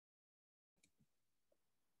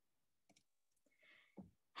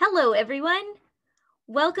Hello, everyone.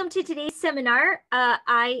 Welcome to today's seminar.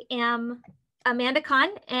 I am Amanda Kahn,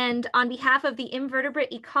 and on behalf of the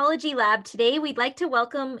Invertebrate Ecology Lab today, we'd like to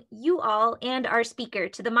welcome you all and our speaker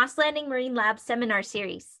to the Moss Landing Marine Lab seminar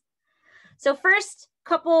series. So first,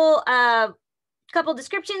 couple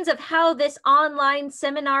descriptions of how this online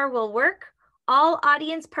seminar will work. All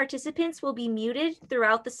audience participants will be muted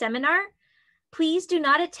throughout the seminar. Please do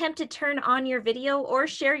not attempt to turn on your video or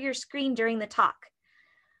share your screen during the talk.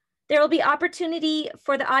 There will be opportunity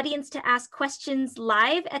for the audience to ask questions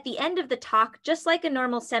live at the end of the talk, just like a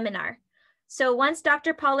normal seminar. So once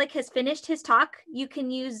Dr. Pawlik has finished his talk, you can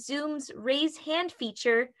use Zoom's raise hand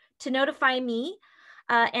feature to notify me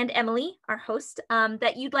and Emily, our host,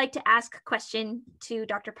 that you'd like to ask a question to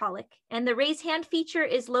Dr. Pawlik. And the raise hand feature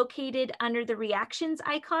is located under the reactions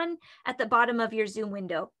icon at the bottom of your Zoom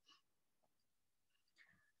window.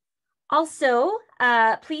 Also,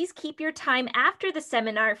 please keep your time after the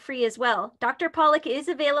seminar free as well. Dr. Pawlik is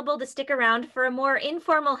available to stick around for a more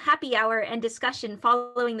informal happy hour and discussion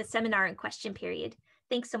following the seminar and question period.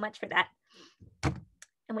 Thanks so much for that.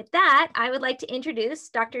 And with that, I would like to introduce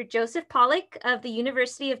Dr. Joseph Pawlik of the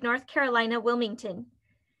University of North Carolina, Wilmington.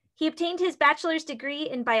 He obtained his bachelor's degree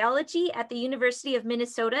in biology at the University of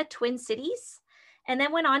Minnesota, Twin Cities, and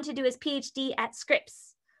then went on to do his PhD at Scripps.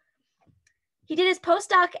 He did his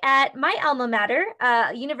postdoc at my alma mater,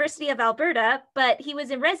 University of Alberta, but he was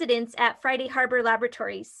in residence at Friday Harbor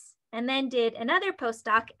Laboratories, and then did another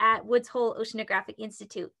postdoc at Woods Hole Oceanographic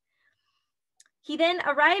Institute. He then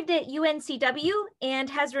arrived at UNCW and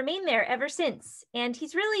has remained there ever since. And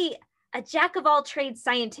he's really a jack of all trades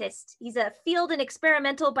scientist. He's a field and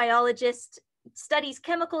experimental biologist, studies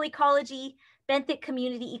chemical ecology, benthic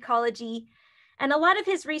community ecology, and a lot of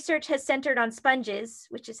his research has centered on sponges,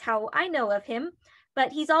 which is how I know of him,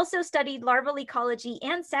 but he's also studied larval ecology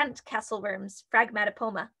and sandcastle worms,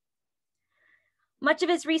 Phragmatopoma. Much of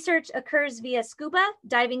his research occurs via scuba,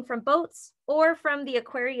 diving from boats, or from the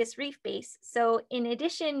Aquarius reef base. So in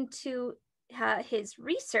addition to his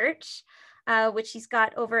research, which he's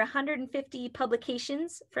got over 150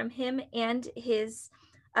 publications from him and his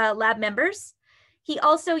lab members, he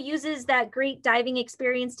also uses that great diving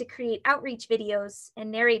experience to create outreach videos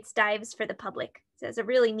and narrates dives for the public. So it's a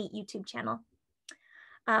really neat YouTube channel.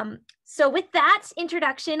 So with that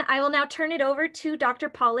introduction, I will now turn it over to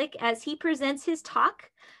Dr. Pawlik as he presents his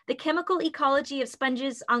talk, The Chemical Ecology of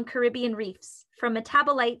Sponges on Caribbean Reefs, from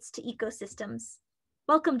Metabolites to Ecosystems.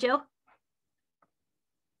 Welcome, Joe.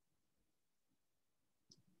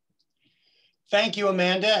 Thank you,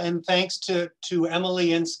 Amanda, and thanks to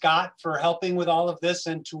Emily and Scott for helping with all of this,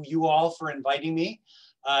 and to you all for inviting me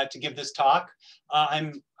to give this talk.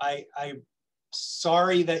 I'm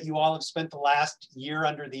sorry that you all have spent the last year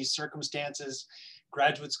under these circumstances.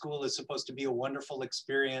 Graduate school is supposed to be a wonderful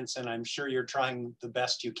experience, and I'm sure you're trying the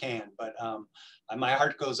best you can, but my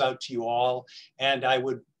heart goes out to you all, and I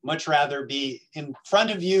would much rather be in front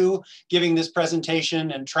of you giving this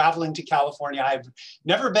presentation and traveling to California. I've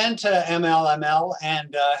never been to MLML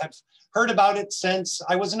and have heard about it since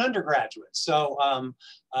I was an undergraduate. So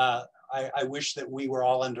I wish that we were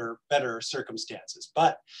all under better circumstances,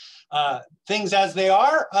 but things as they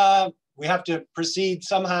are, we have to proceed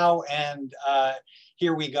somehow, and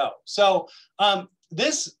here we go. So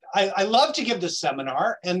I love to give this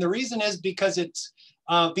seminar, and the reason is because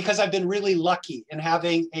I've been really lucky in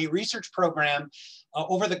having a research program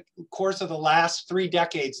over the course of the last 3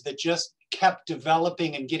 decades that just kept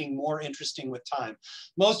developing and getting more interesting with time.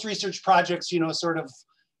 Most research projects, sort of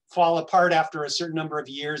fall apart after a certain number of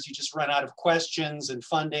years. You just run out of questions and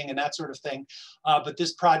funding and that sort of thing. But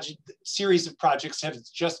this series of projects have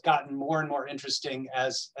just gotten more and more interesting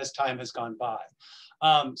as time has gone by.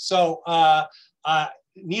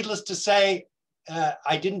 Needless to say,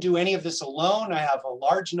 I didn't do any of this alone. I have a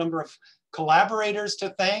large number of collaborators to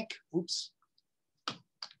thank. Oops,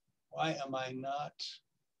 why am I not?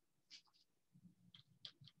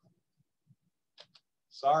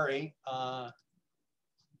 Sorry, I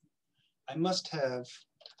must have.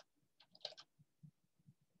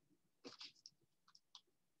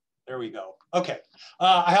 There we go. Okay,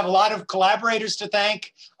 I have a lot of collaborators to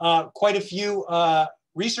thank, quite a few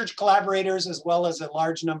research collaborators, as well as a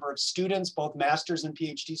large number of students, both master's and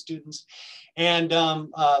PhD students, and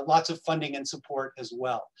lots of funding and support as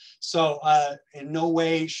well. So in no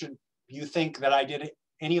way should you think that I did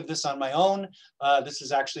any of this on my own. This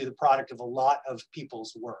is actually the product of a lot of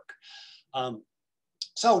people's work.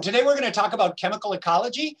 So today we're going to talk about chemical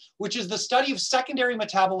ecology, which is the study of secondary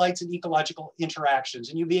metabolites and ecological interactions.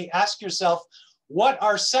 And you may ask yourself, what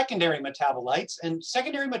are secondary metabolites? And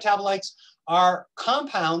secondary metabolites are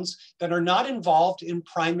compounds that are not involved in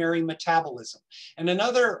primary metabolism. And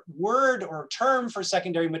another word or term for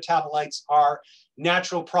secondary metabolites are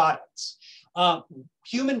natural products.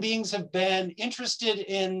 Human beings have been interested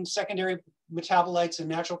in secondary metabolites and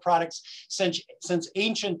natural products since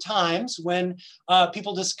ancient times, when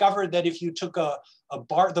people discovered that if you took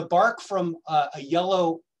the bark from a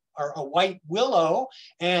yellow or a white willow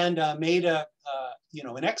and made an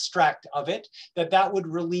extract of it, that would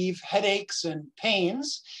relieve headaches and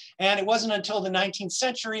pains. And it wasn't until the 19th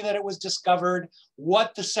century that it was discovered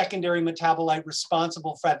what the secondary metabolite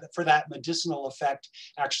responsible for that medicinal effect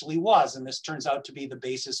actually was. And this turns out to be the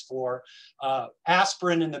basis for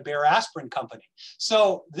aspirin and the Bayer Aspirin Company.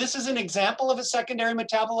 So this is an example of a secondary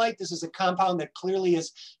metabolite. This is a compound that clearly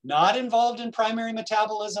is not involved in primary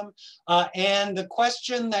metabolism. And the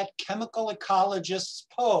question that chemical ecologists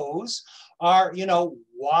pose are,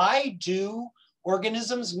 why do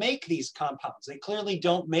organisms make these compounds? They clearly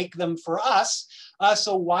don't make them for us.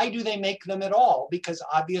 So why do they make them at all? Because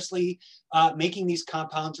obviously making these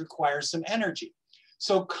compounds requires some energy.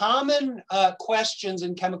 So common questions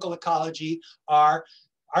in chemical ecology are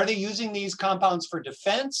they using these compounds for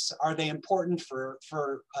defense? Are they important for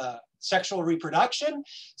sexual reproduction?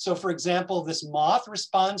 So for example, this moth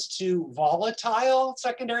responds to volatile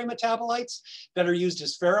secondary metabolites that are used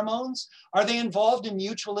as pheromones. Are they involved in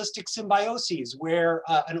mutualistic symbioses, where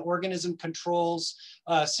an organism controls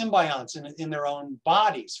symbionts in their own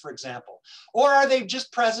bodies, for example? Or are they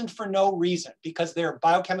just present for no reason because their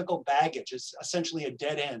biochemical baggage is essentially a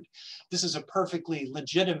dead end? This is a perfectly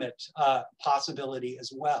legitimate possibility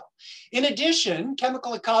as well. In addition,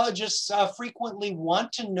 chemical ecologists frequently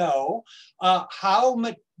want to know how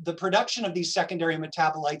the production of these secondary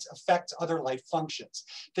metabolites affects other life functions,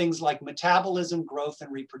 things like metabolism, growth, and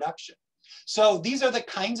reproduction. So these are the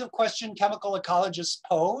kinds of questions chemical ecologists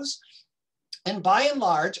pose. And by and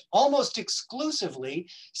large, almost exclusively,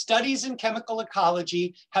 studies in chemical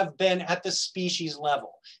ecology have been at the species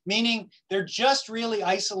level, meaning they're just really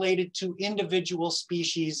isolated to individual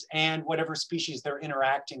species and whatever species they're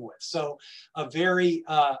interacting with. So a very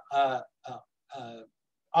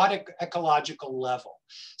ecological level.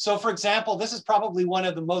 So for example, this is probably one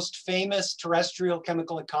of the most famous terrestrial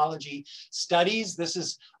chemical ecology studies. This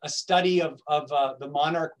is a study of the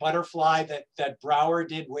monarch butterfly that Brouwer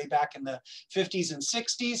did way back in the 50s and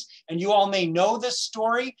 60s. And you all may know this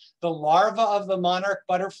story. The larva of the monarch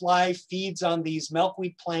butterfly feeds on these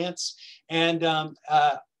milkweed plants and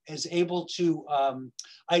is able to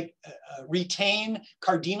retain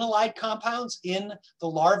cardinalide compounds in the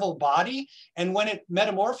larval body. And when it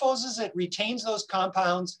metamorphoses, it retains those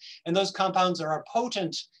compounds, and those compounds are a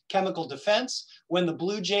potent chemical defense. When the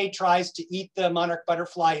blue jay tries to eat the monarch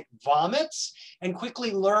butterfly, it vomits and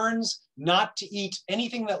quickly learns not to eat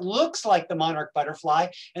anything that looks like the monarch butterfly.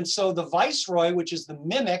 And so the viceroy, which is the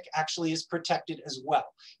mimic, actually is protected as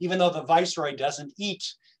well, even though the viceroy doesn't eat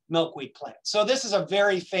milkweed plant. So this is a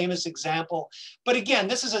very famous example. But again,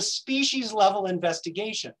 this is a species level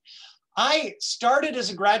investigation. I started as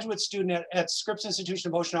a graduate student at Scripps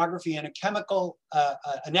Institution of Oceanography in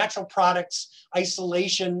a natural products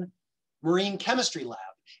isolation marine chemistry lab.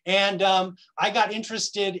 And I got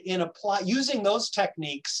interested in using those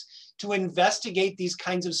techniques to investigate these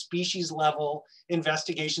kinds of species level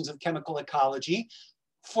investigations of chemical ecology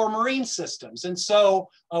for marine systems. And so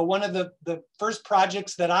one of the first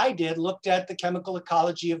projects that I did looked at the chemical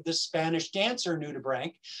ecology of the Spanish dancer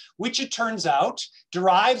nudibranch, which it turns out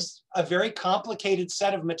derives a very complicated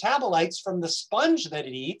set of metabolites from the sponge that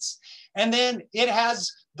it eats. And then it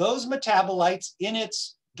has those metabolites in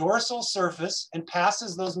its dorsal surface and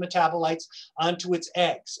passes those metabolites onto its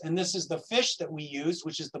eggs. And this is the fish that we use,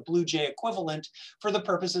 which is the blue jay equivalent, for the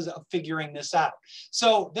purposes of figuring this out.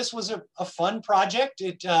 So this was a fun project.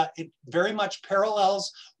 It very much parallels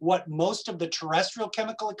what most of the terrestrial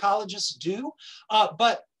chemical ecologists do,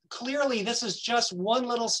 but clearly this is just one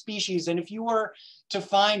little species. And if you were to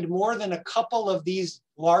find more than a couple of these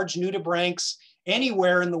large nudibranchs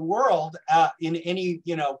anywhere in the world, in any,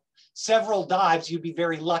 several dives, you'd be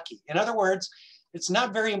very lucky. In other words, it's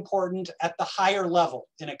not very important at the higher level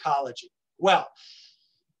in ecology. Well,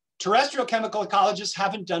 terrestrial chemical ecologists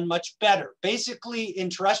haven't done much better. Basically, in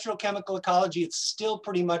terrestrial chemical ecology, it's still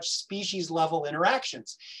pretty much species level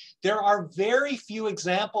interactions. There are very few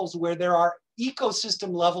examples where there are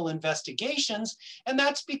ecosystem level investigations, and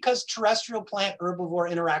that's because terrestrial plant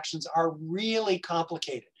herbivore interactions are really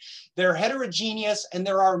complicated. They're heterogeneous, and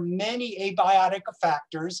there are many abiotic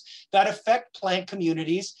factors that affect plant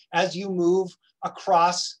communities as you move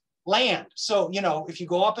across land. So, you know, if you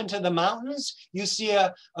go up into the mountains, you see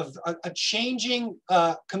a changing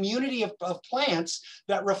community of plants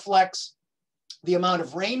that reflects the amount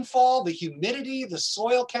of rainfall, the humidity, the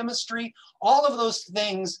soil chemistry. All of those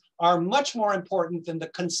things are much more important than the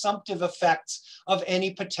consumptive effects of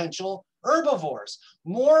any potential herbivores.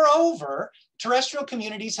 Moreover, terrestrial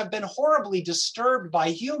communities have been horribly disturbed by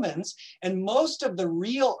humans, and most of the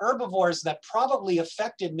real herbivores that probably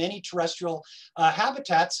affected many terrestrial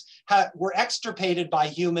habitats were extirpated by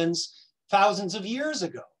humans thousands of years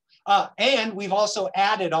ago. And we've also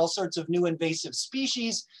added all sorts of new invasive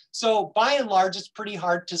species. So by and large, it's pretty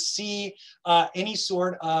hard to see any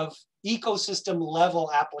sort of ecosystem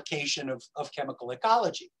level application of chemical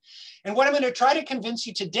ecology. And what I'm going to try to convince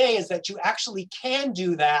you today is that you actually can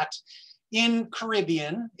do that in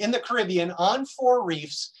the Caribbean on 4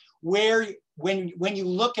 reefs, where when you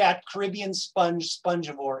look at Caribbean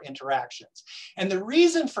spongivore interactions. And the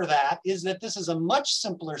reason for that is that this is a much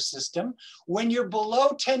simpler system. When you're below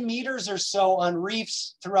 10 meters or so on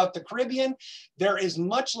reefs throughout the Caribbean, there is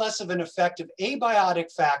much less of an effect of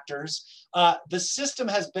abiotic factors. The system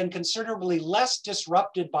has been considerably less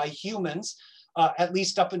disrupted by humans, at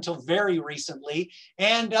least up until very recently.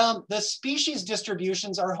 And the species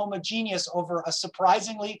distributions are homogeneous over a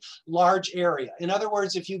surprisingly large area. In other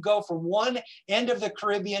words, if you go from one end of the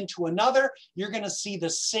Caribbean to another, you're going to see the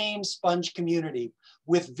same sponge community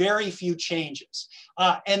with very few changes.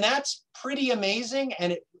 And that's pretty amazing,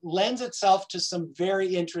 and it lends itself to some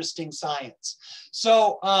very interesting science.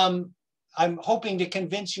 So I'm hoping to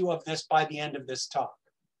convince you of this by the end of this talk.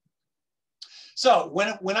 So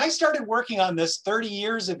when I started working on this 30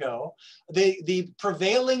 years ago, the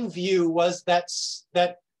prevailing view was that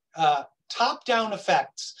top-down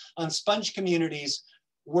effects on sponge communities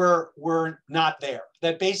were not there.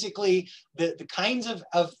 That basically the kinds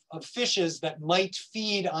of fishes that might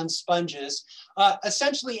feed on sponges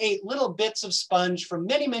essentially ate little bits of sponge from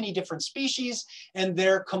many, many different species, and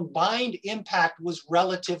their combined impact was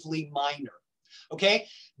relatively minor. Okay,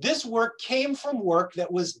 this work came from work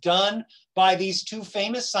that was done by these 2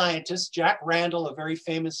 famous scientists, Jack Randall, a very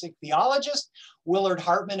famous ichthyologist, Willard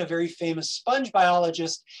Hartman, a very famous sponge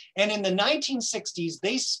biologist. And in the 1960s,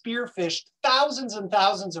 they spearfished thousands and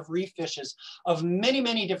thousands of reef fishes of many,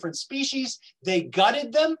 many different species. They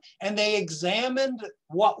gutted them and they examined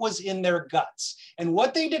what was in their guts. And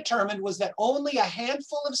what they determined was that only a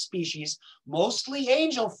handful of species, mostly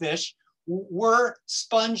angelfish, were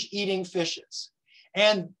sponge-eating fishes.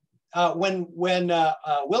 And when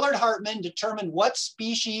Willard Hartman determined what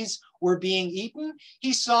species were being eaten,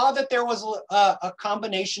 he saw that there was a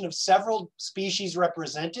combination of several species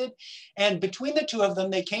represented. And between the 2 of them,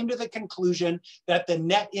 they came to the conclusion that the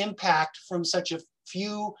net impact from such a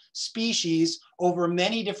few species over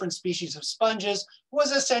many different species of sponges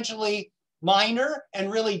was essentially minor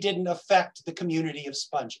and really didn't affect the community of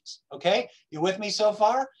sponges. Okay, you with me so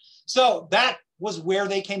far? So that was where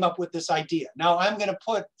they came up with this idea. Now I'm going to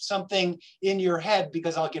put something in your head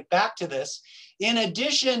because I'll get back to this. In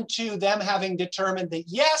addition to them having determined that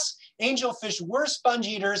yes, angelfish were sponge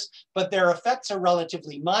eaters, but their effects are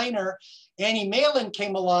relatively minor, Annie Malin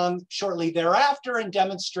came along shortly thereafter and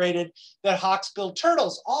demonstrated that hawksbill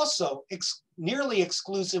turtles also nearly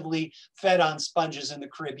exclusively fed on sponges in the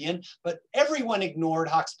Caribbean, but everyone ignored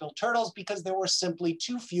hawksbill turtles because there were simply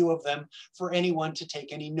too few of them for anyone to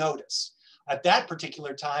take any notice. At that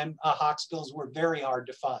particular time, hawksbills were very hard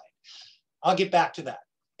to find. I'll get back to that.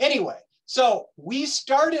 Anyway, so we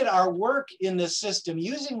started our work in this system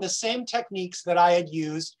using the same techniques that I had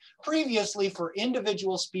used previously for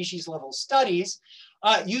individual species level studies,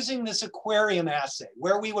 using this aquarium assay,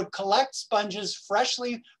 where we would collect sponges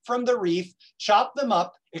freshly from the reef, chop them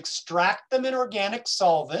up, extract them in organic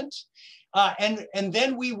solvent, and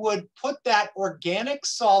then we would put that organic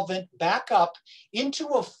solvent back up into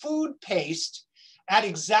a food paste at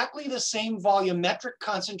exactly the same volumetric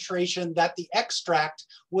concentration that the extract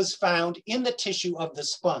was found in the tissue of the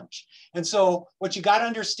sponge. And so what you got to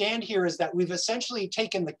understand here is that we've essentially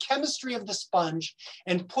taken the chemistry of the sponge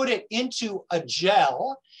and put it into a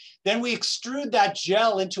gel. Then we extrude that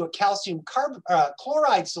gel into a calcium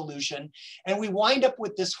chloride solution, and we wind up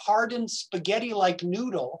with this hardened spaghetti-like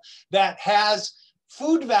noodle that has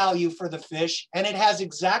food value for the fish, and it has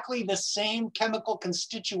exactly the same chemical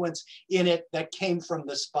constituents in it that came from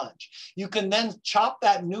the sponge. You can then chop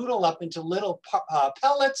that noodle up into little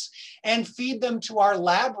pellets and feed them to our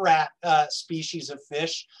lab rat species of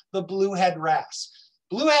fish, the bluehead wrasse.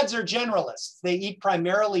 Blueheads are generalists. They eat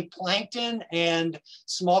primarily plankton and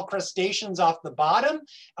small crustaceans off the bottom,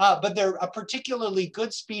 but they're a particularly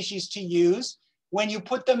good species to use when you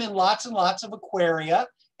put them in lots and lots of aquaria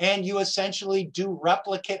and you essentially do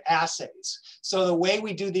replicate assays. So the way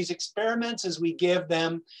we do these experiments is we give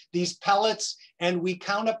them these pellets and we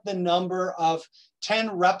count up the number of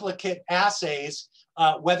 10 replicate assays,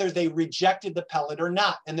 whether they rejected the pellet or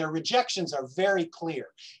not. And their rejections are very clear.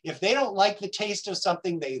 If they don't like the taste of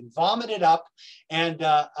something, they vomit it up. And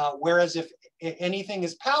whereas if anything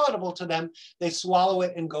is palatable to them, they swallow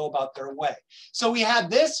it and go about their way. So we had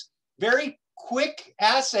this very quick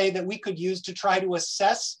assay that we could use to try to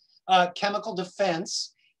assess chemical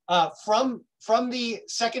defense from the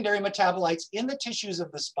secondary metabolites in the tissues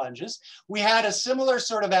of the sponges. We had a similar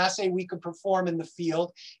sort of assay we could perform in the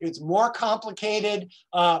field. It's more complicated,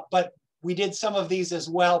 but we did some of these as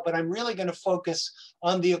well, but I'm really going to focus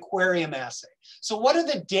on the aquarium assay. So what do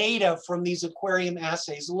the data from these aquarium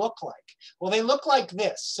assays look like? Well, they look like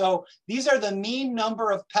this. So these are the mean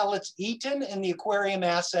number of pellets eaten in the aquarium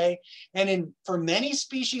assay. And for many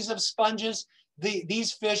species of sponges,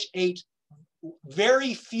 these fish ate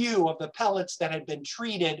very few of the pellets that had been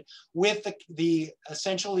treated with the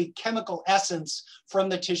essentially chemical essence from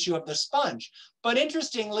the tissue of the sponge. But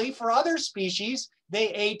interestingly, for other species, they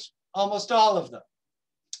ate almost all of them.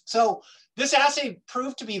 So this assay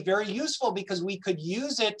proved to be very useful because we could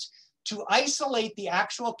use it to isolate the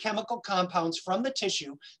actual chemical compounds from the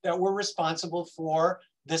tissue that were responsible for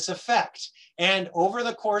this effect. And over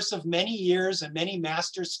the course of many years and many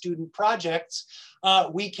master's student projects,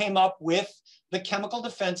 we came up with the chemical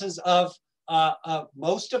defenses of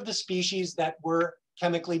most of the species that were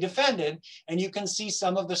chemically defended. And you can see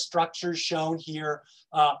some of the structures shown here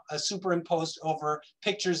superimposed over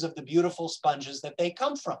pictures of the beautiful sponges that they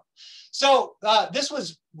come from. So this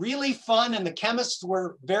was really fun and the chemists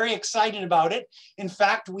were very excited about it. In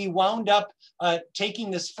fact, we wound up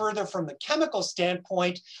taking this further from the chemical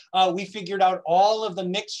standpoint. We figured out all of the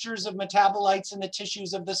mixtures of metabolites in the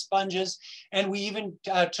tissues of the sponges. And we even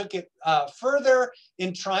took it further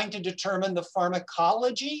in trying to determine the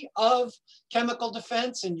pharmacology of chemical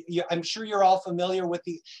defense. And I'm sure you're all familiar with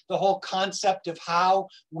the whole concept of how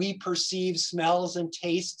we perceive smells and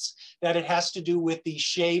tastes, that it has to do with the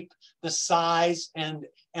shape, the size, and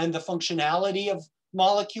the functionality of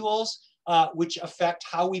molecules, which affect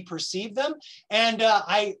how we perceive them. And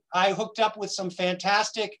I hooked up with some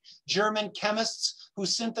fantastic German chemists who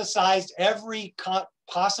synthesized every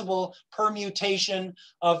possible permutation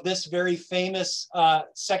of this very famous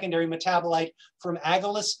secondary metabolite from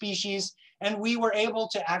Agulus species. And we were able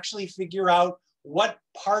to actually figure out what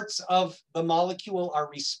parts of the molecule are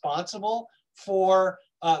responsible for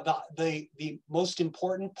the most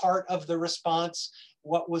important part of the response,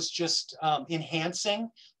 what was just enhancing.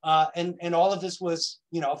 And all of this was,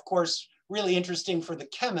 of course, really interesting for the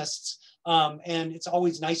chemists. And it's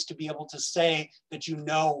always nice to be able to say that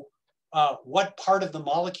what part of the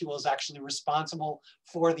molecule is actually responsible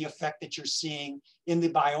for the effect that you're seeing in the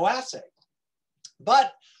bioassay.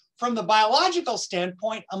 But from the biological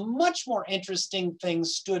standpoint, a much more interesting thing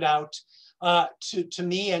stood out to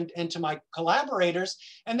me and to my collaborators,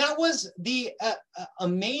 and that was the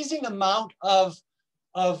amazing amount of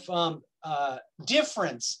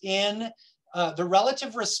difference in the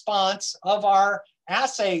relative response of our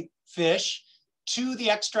assay fish to the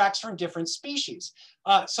extracts from different species.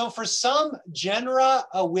 So for some genera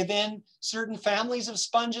within certain families of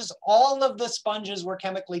sponges, all of the sponges were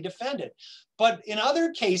chemically defended. But in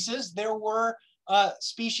other cases, there were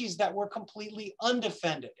species that were completely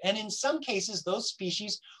undefended. And in some cases, those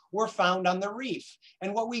species were found on the reef.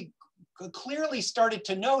 And what we clearly started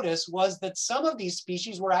to notice was that some of these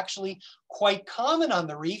species were actually quite common on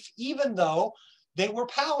the reef, even though they were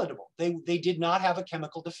palatable. They did not have a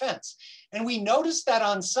chemical defense. And we noticed that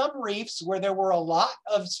on some reefs where there were a lot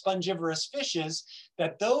of spongivorous fishes,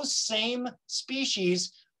 that those same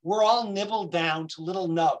species were all nibbled down to little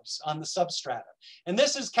nubs on the substrata. And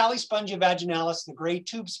this is Calispongia vaginalis, the gray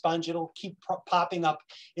tube sponge. It'll keep popping up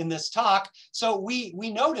in this talk. So we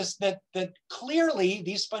noticed that clearly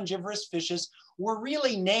these spongivorous fishes were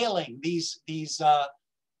really nailing these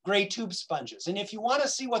gray tube sponges. And if you want to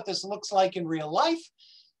see what this looks like in real life,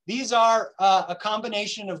 these are a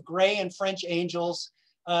combination of gray and French angels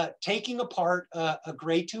taking apart a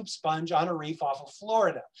gray tube sponge on a reef off of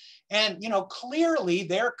Florida. And clearly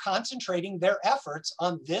they're concentrating their efforts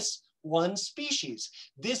on this one species.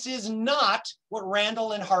 This is not what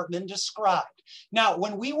Randall and Hartman described. Now,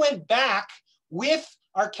 when we went back with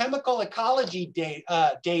our chemical ecology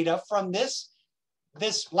data from this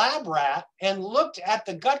lab rat and looked at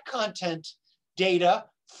the gut content data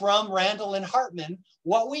from Randall and Hartman,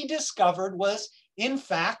 what we discovered was, in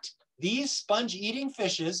fact, these sponge-eating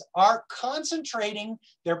fishes are concentrating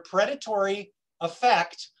their predatory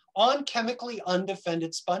effect on chemically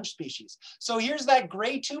undefended sponge species. So here's that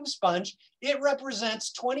gray tube sponge. It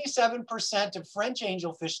represents 27% of French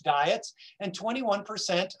angelfish diets and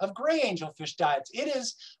 21% of gray angelfish diets. It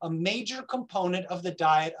is a major component of the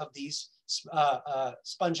diet of these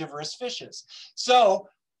spongivorous fishes. So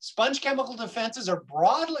sponge chemical defenses are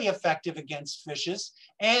broadly effective against fishes,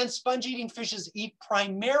 and sponge-eating fishes eat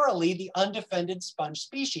primarily the undefended sponge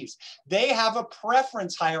species. They have a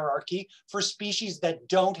preference hierarchy for species that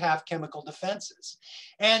don't have chemical defenses.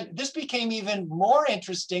 And this became even more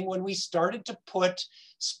interesting when we started to put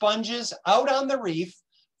sponges out on the reef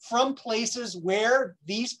from places where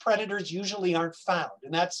these predators usually aren't found.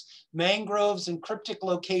 And that's mangroves and cryptic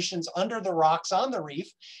locations under the rocks on the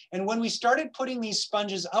reef. And when we started putting these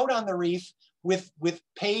sponges out on the reef with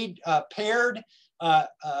paired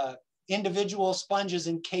individual sponges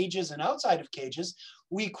in cages and outside of cages,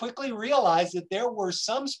 we quickly realized that there were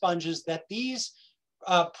some sponges that these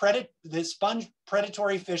the sponge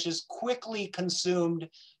predatory fishes quickly consumed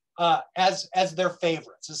as their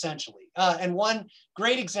favorites, essentially. And one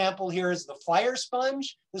great example here is the fire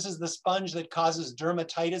sponge. This is the sponge that causes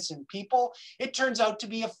dermatitis in people. It turns out to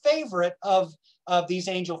be a favorite of these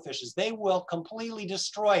angelfishes. They will completely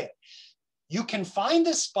destroy it. You can find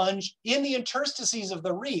this sponge in the interstices of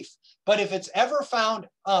the reef, but if it's ever found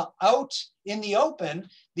out in the open,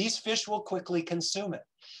 these fish will quickly consume it.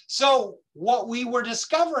 So what we were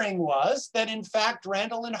discovering was that, in fact,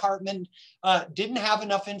 Randall and Hartman didn't have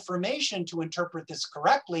enough information to interpret this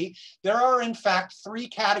correctly. There are, in fact, 3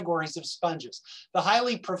 categories of sponges. The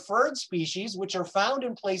highly preferred species, which are found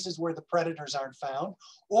in places where the predators aren't found,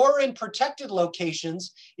 or in protected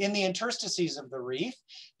locations in the interstices of the reef.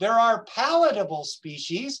 There are palatable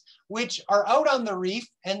species, which are out on the reef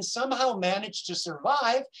and somehow manage to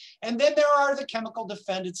survive. And then there are the chemical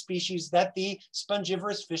defended species that the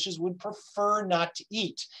spongivorous fishes would prefer not to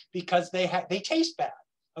eat because they taste bad,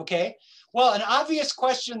 okay? Well, an obvious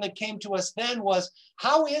question that came to us then was,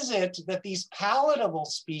 how is it that these palatable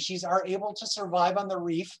species are able to survive on the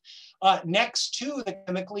reef next to the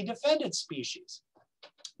chemically defended species?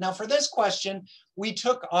 Now, for this question, we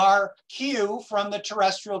took our cue from the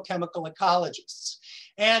terrestrial chemical ecologists.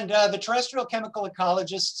 And the terrestrial chemical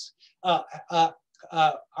ecologists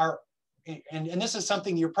and this is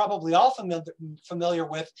something you're probably all familiar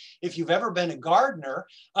with if you've ever been a gardener.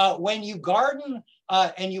 When you garden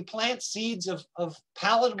and you plant seeds of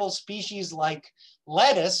palatable species like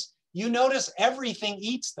lettuce, you notice everything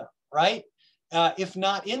eats them, right? If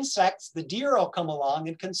not insects, the deer will come along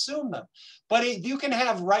and consume them. But you can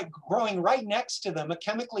have growing right next to them a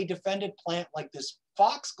chemically defended plant like this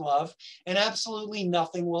foxglove, and absolutely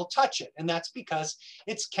nothing will touch it. And that's because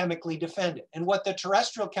it's chemically defended. And what the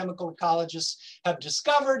terrestrial chemical ecologists have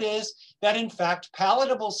discovered is that, in fact,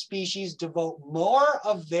 palatable species devote more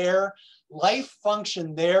of their life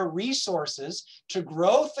function, their resources, to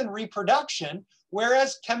growth and reproduction,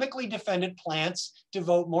 whereas chemically defended plants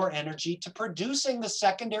devote more energy to producing the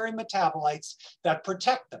secondary metabolites that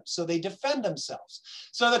protect them. So they defend themselves.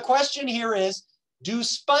 So the question here is, do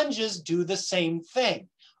sponges do the same thing?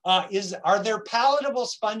 Are there palatable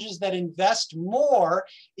sponges that invest more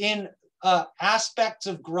in aspects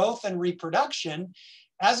of growth and reproduction,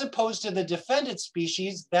 as opposed to the defended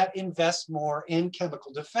species that invest more in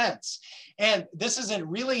chemical defense? And this is a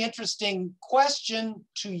really interesting question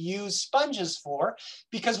to use sponges for,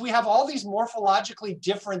 because we have all these morphologically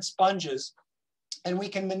different sponges and we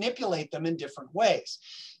can manipulate them in different ways.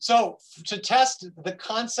 So to test the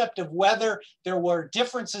concept of whether there were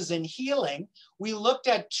differences in healing, we looked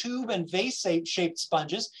at tube and vase-shaped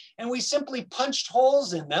sponges, and we simply punched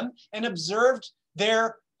holes in them and observed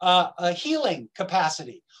their healing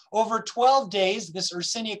capacity. Over 12 days, this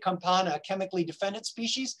Yersinia campana, a chemically defended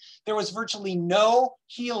species, there was virtually no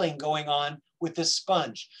healing going on with this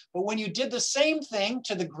sponge. But when you did the same thing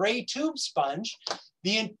to the gray tube sponge,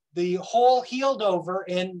 the hole healed over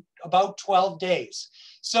in about 12 days.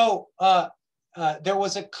 So there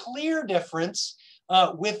was a clear difference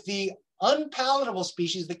with the unpalatable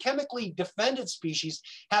species, the chemically defended species,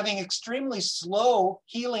 having extremely slow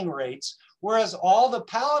healing rates, whereas all the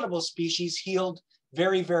palatable species healed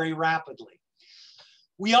very, very rapidly.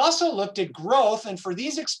 We also looked at growth, and for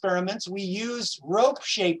these experiments, we used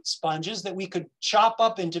rope-shaped sponges that we could chop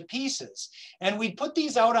up into pieces. And we'd put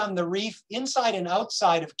these out on the reef inside and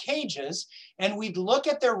outside of cages, and we'd look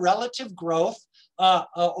at their relative growth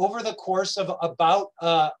over the course of about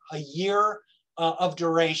a year of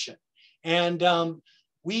duration. And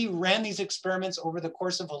we ran these experiments over the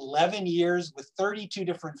course of 11 years with 32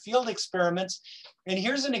 different field experiments. And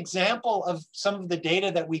here's an example of some of the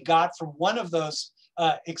data that we got from one of those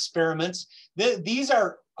experiments. These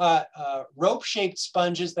are rope-shaped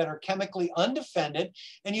sponges that are chemically undefended.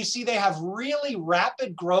 And you see they have really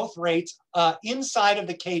rapid growth rates inside of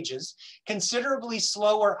the cages, considerably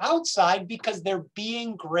slower outside because they're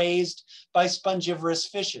being grazed by spongivorous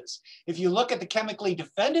fishes. If you look at the chemically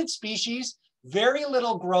defended species, very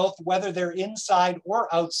little growth, whether they're inside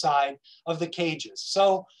or outside of the cages.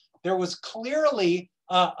 So there was clearly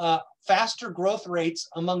faster growth rates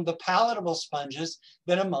among the palatable sponges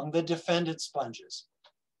than among the defended sponges.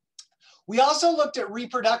 We also looked at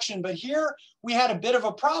reproduction, but here we had a bit of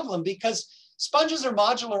a problem because sponges are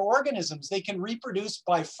modular organisms. They can reproduce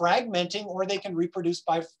by fragmenting, or they can reproduce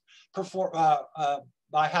by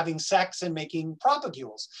having sex and making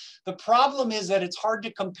propagules. The problem is that it's hard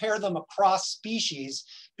to compare them across species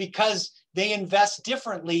because they invest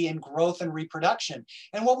differently in growth and reproduction.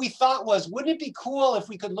 And what we thought was, wouldn't it be cool if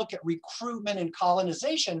we could look at recruitment and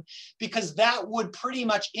colonization, because that would pretty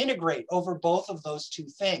much integrate over both of those two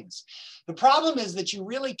things. The problem is that you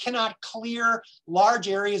really cannot clear large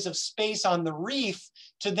areas of space on the reef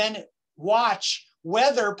to then watch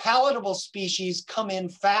whether palatable species come in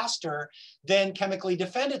faster than chemically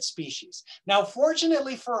defended species. Now,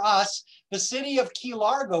 fortunately for us, the city of Key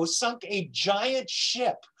Largo sunk a giant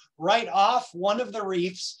ship right off one of the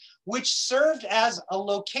reefs, which served as a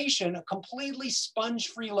location, a completely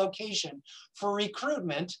sponge-free location for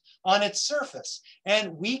recruitment on its surface.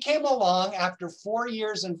 And we came along after 4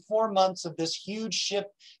 years and 4 months of this huge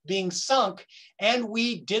ship being sunk, and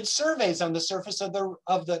we did surveys on the surface of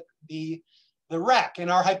the wreck.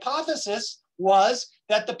 And our hypothesis was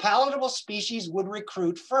that the palatable species would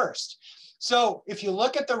recruit first. So if you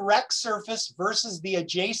look at the wreck surface versus the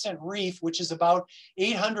adjacent reef, which is about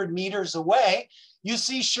 800 meters away, you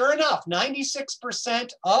see, sure enough,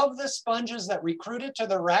 96% of the sponges that recruited to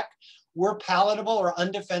the wreck were palatable or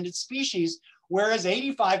undefended species, whereas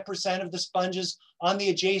 85% of the sponges on the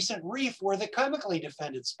adjacent reef were the chemically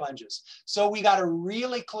defended sponges. So we got a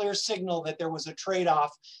really clear signal that there was a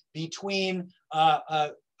trade-off between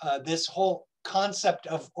this whole concept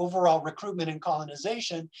of overall recruitment and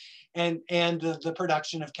colonization and the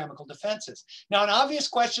production of chemical defenses. Now, an obvious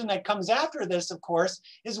question that comes after this, of course,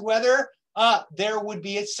 is whether there would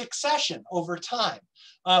be a succession over time.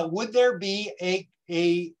 Would there be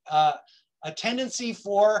a tendency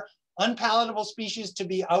for unpalatable species to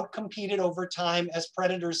be outcompeted over time as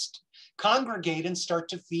predators congregate and start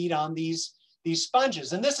to feed on these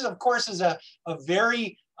sponges? And this is, of course, is a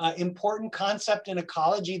very important concept in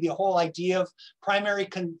ecology. The whole idea of primary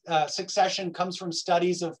succession comes from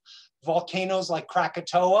studies of volcanoes like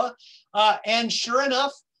Krakatoa. And sure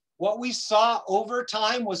enough, what we saw over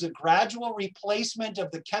time was a gradual replacement of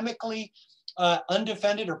the chemically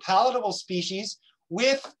undefended or palatable species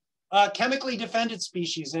with chemically defended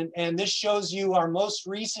species. And this shows you our most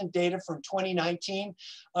recent data from 2019.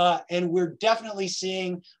 And we're definitely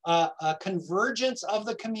seeing a convergence of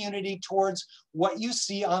the community towards what you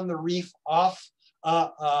see on the reef off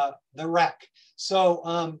the wreck.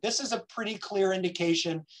 So this is a pretty clear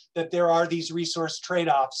indication that there are these resource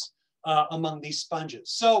trade-offs among these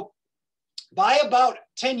sponges. So by about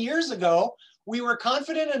 10 years ago, we were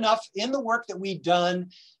confident enough in the work that we'd done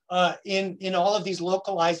in all of these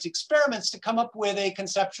localized experiments to come up with a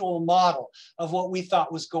conceptual model of what we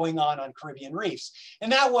thought was going on Caribbean reefs.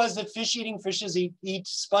 And that was that fish-eating fishes eat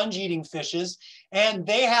sponge-eating fishes, and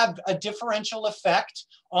they have a differential effect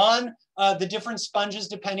on the different sponges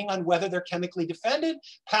depending on whether they're chemically defended,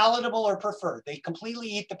 palatable, or preferred. They completely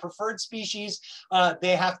eat the preferred species.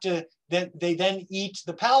 They then eat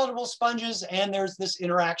the palatable sponges, and there's this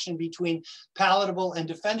interaction between palatable and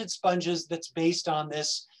defended sponges that's based on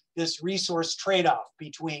this resource trade-off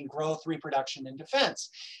between growth, reproduction, and defense.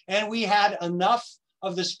 And we had enough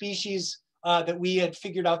of the species that we had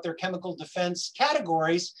figured out their chemical defense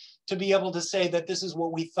categories to be able to say that this is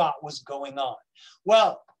what we thought was going on.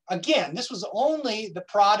 Well, again, this was only the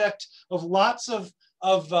product of lots of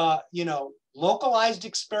localized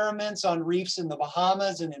experiments on reefs in the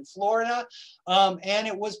Bahamas and in Florida. And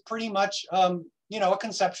it was pretty much a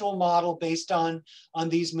conceptual model based on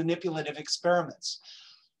these manipulative experiments.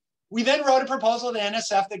 We then wrote a proposal to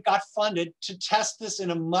NSF that got funded to test this in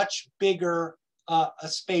a much bigger a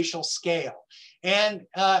spatial scale. And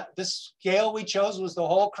the scale we chose was the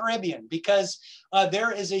whole Caribbean, because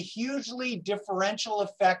there is a hugely differential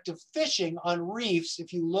effect of fishing on reefs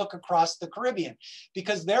if you look across the Caribbean,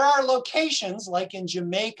 because there are locations like in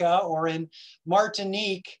Jamaica or in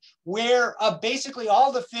Martinique where basically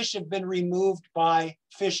all the fish have been removed by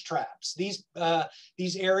fish traps. These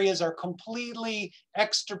areas are completely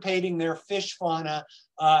extirpating their fish fauna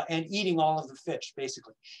and eating all of the fish,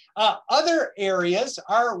 basically. Other areas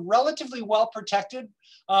are relatively well protected.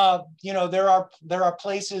 You know, there are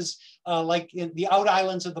places like in the out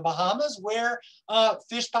islands of the Bahamas where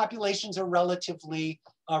fish populations are relatively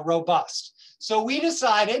robust. So we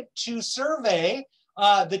decided to survey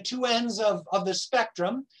the two ends of the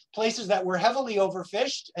spectrum, places that were heavily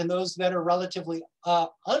overfished and those that are relatively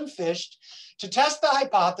unfished, to test the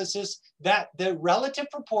hypothesis that the relative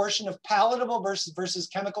proportion of palatable versus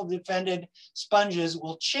chemical defended sponges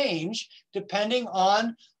will change depending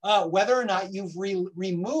on whether or not you've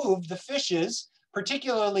removed the fishes,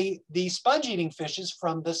 particularly the sponge-eating fishes,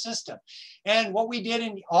 from the system. And what we did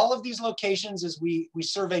in all of these locations is we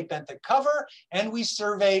surveyed benthic cover and we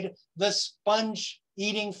surveyed the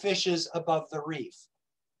sponge-eating fishes above the reef.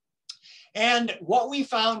 And what we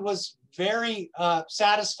found was very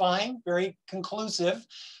satisfying, very conclusive.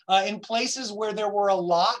 In places where there were a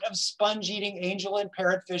lot of sponge-eating angel and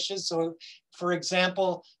parrotfishes, so for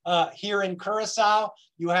example, here in Curacao,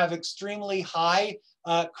 you have extremely high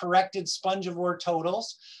corrected spongivore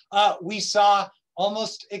totals. We saw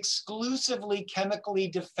almost exclusively chemically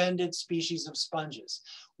defended species of sponges.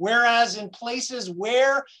 Whereas in places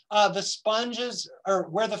where the sponges, or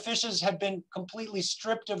where the fishes had been completely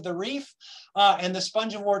stripped of the reef and the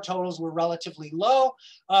spongivore totals were relatively low,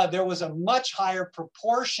 there was a much higher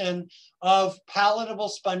proportion of palatable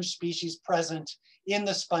sponge species present in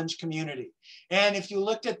the sponge community. And if you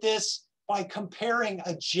looked at this by comparing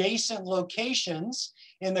adjacent locations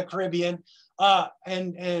in the Caribbean,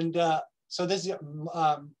 so this is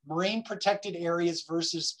marine protected areas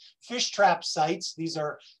versus fish trap sites. These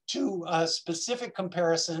are two specific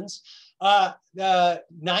comparisons.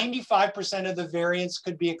 95% of the variance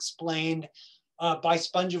could be explained by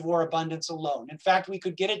spongivore abundance alone. In fact, we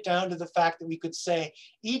could get it down to the fact that we could say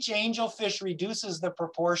each angelfish reduces the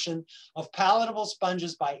proportion of palatable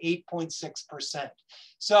sponges by 8.6%.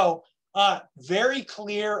 So very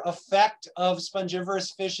clear effect of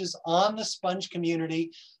spongivorous fishes on the sponge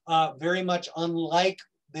community, very much unlike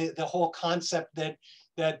the whole concept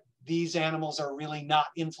that these animals are really not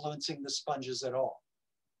influencing the sponges at all.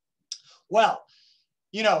 Well,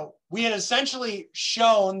 you know, we had essentially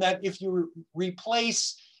shown that if you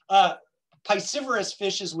replace piscivorous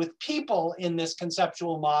fishes with people in this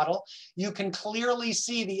conceptual model, you can clearly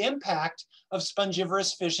see the impact of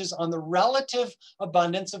spongivorous fishes on the relative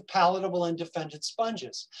abundance of palatable and defended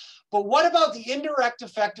sponges. But what about the indirect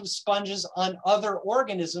effect of sponges on other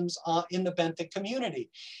organisms in the benthic community?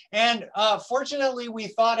 And fortunately, we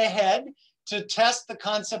thought ahead to test the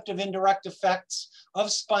concept of indirect effects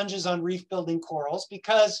of sponges on reef building corals,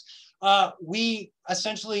 because we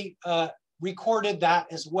essentially recorded that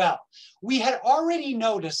as well. We had already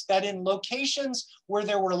noticed that in locations where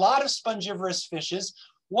there were a lot of spongivorous fishes,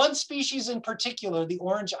 one species in particular, the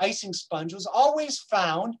orange icing sponge, was always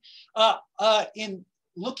found in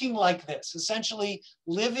looking like this, essentially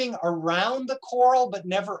living around the coral but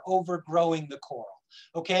never overgrowing the coral.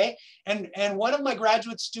 Okay, and one of my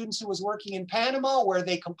graduate students who was working in Panama, where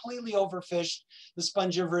they completely overfished the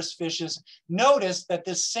spongivorous fishes, noticed that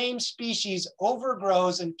this same species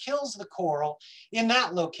overgrows and kills the coral in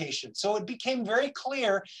that location. So it became very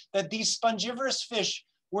clear that these spongivorous fish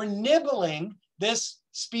were nibbling this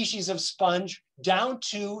species of sponge down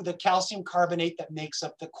to the calcium carbonate that makes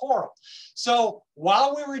up the coral. So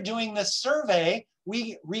while we were doing this survey,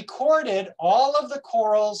 we recorded all of the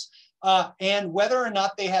corals and whether or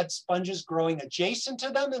not they had sponges growing adjacent to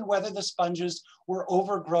them and whether the sponges were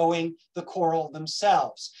overgrowing the coral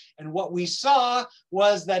themselves. And what we saw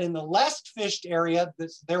was that in the less fished area,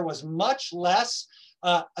 there was much less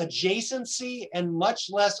adjacency and much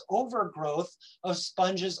less overgrowth of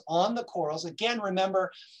sponges on the corals. Again, remember,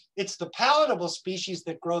 it's the palatable species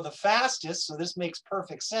that grow the fastest, so this makes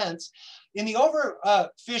perfect sense. In the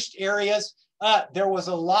overfished areas, there was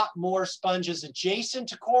a lot more sponges adjacent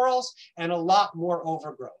to corals and a lot more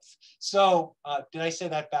overgrowth. So did I say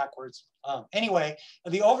that backwards? Anyway,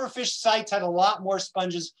 the overfished sites had a lot more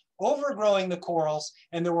sponges overgrowing the corals,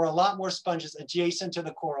 and there were a lot more sponges adjacent to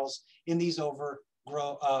the corals in these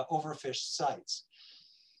overfished sites.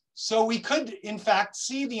 So we could, in fact,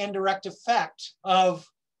 see the indirect effect of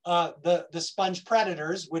the sponge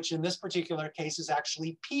predators, which in this particular case is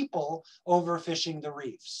actually people overfishing the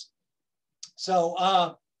reefs. So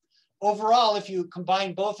overall, if you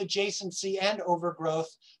combine both adjacency and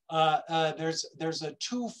overgrowth, there's a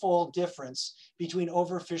twofold difference between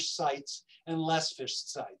overfished sites and less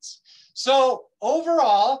fished sites. So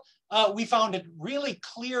overall, we found a really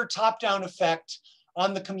clear top-down effect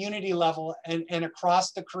on the community level and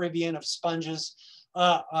across the Caribbean of sponges.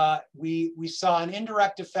 We saw an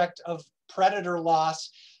indirect effect of predator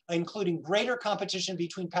loss, including greater competition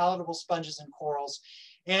between palatable sponges and corals.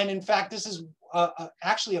 And in fact, this is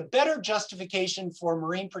actually a better justification for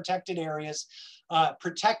marine protected areas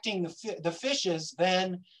protecting the fishes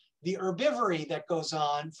than the herbivory that goes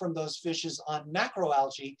on from those fishes on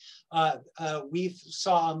macroalgae. We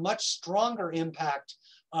saw a much stronger impact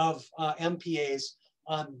of MPAs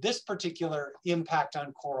on this particular impact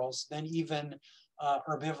on corals than even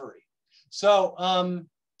herbivory. So,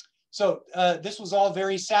 this was all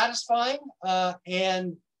very satisfying,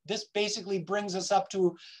 and this basically brings us up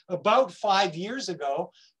to about 5 years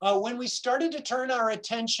ago when we started to turn our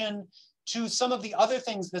attention to some of the other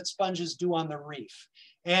things that sponges do on the reef.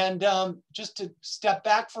 And just to step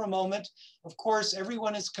back for a moment, of course,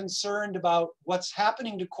 everyone is concerned about what's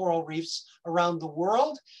happening to coral reefs around the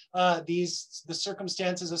world. The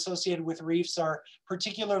circumstances associated with reefs are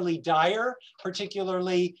particularly dire,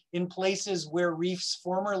 particularly in places where reefs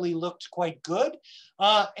formerly looked quite good.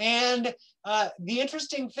 The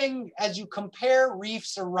interesting thing as you compare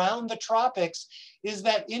reefs around the tropics is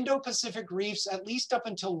that Indo-Pacific reefs, at least up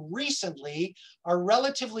until recently, are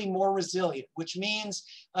relatively more resilient, which means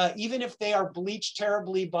even if they are bleached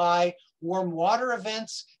terribly by warm water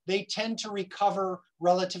events, they tend to recover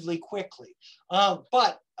relatively quickly.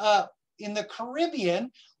 But in the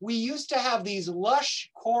Caribbean, we used to have these lush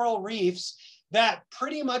coral reefs that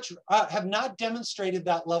pretty much have not demonstrated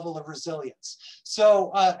that level of resilience.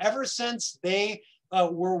 So ever since they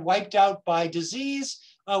were wiped out by disease,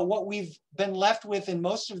 what we've been left with in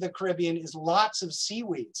most of the Caribbean is lots of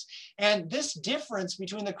seaweeds. And this difference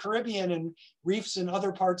between the Caribbean and reefs in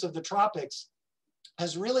other parts of the tropics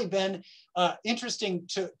has really been interesting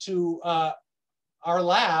to our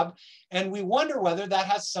lab. And we wonder whether that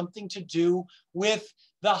has something to do with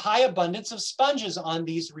the high abundance of sponges on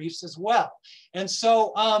these reefs as well. And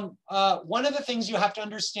so one of the things you have to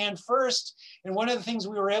understand first, and one of the things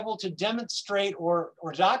we were able to demonstrate or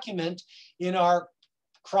document in our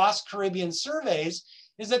cross-Caribbean surveys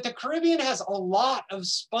is that the Caribbean has a lot of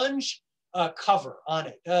sponge cover on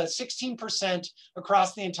it, 16%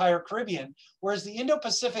 across the entire Caribbean, whereas the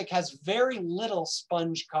Indo-Pacific has very little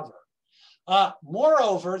sponge cover.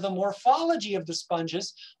 Moreover, the morphology of the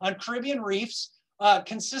sponges on Caribbean reefs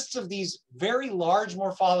consists of these very large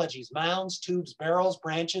morphologies: mounds, tubes, barrels,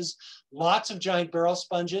 branches, lots of giant barrel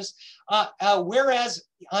sponges. Whereas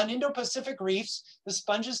on Indo-Pacific reefs, the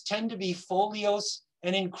sponges tend to be foliose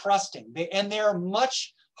and encrusting, and they're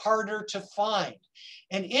much harder to find.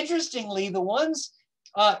 And interestingly, the ones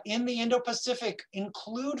in the Indo-Pacific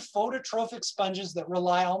include phototrophic sponges that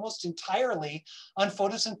rely almost entirely on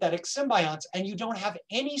photosynthetic symbionts, and you don't have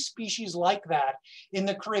any species like that in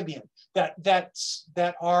the Caribbean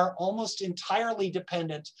that are almost entirely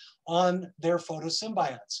dependent on their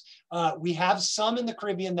photosymbionts. We have some in the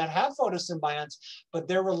Caribbean that have photosymbionts, but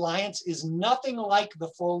their reliance is nothing like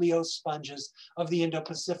the foliose sponges of the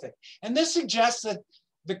Indo-Pacific. And this suggests that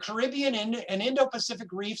the Caribbean and Indo-Pacific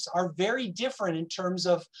reefs are very different in terms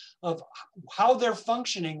of how they're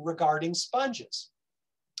functioning regarding sponges.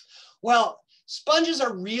 Well, sponges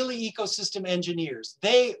are really ecosystem engineers.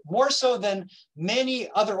 They, more so than many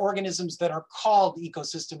other organisms that are called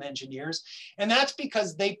ecosystem engineers, and that's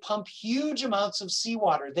because they pump huge amounts of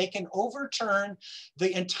seawater. They can overturn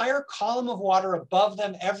the entire column of water above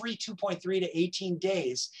them every 2.3 to 18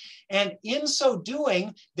 days. And in so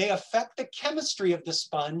doing, they affect the chemistry of the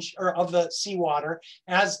sponge or of the seawater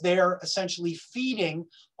as they're essentially feeding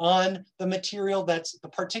on the material that's the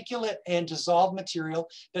particulate and dissolved material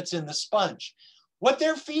that's in the sponge. What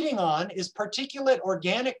they're feeding on is particulate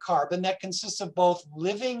organic carbon that consists of both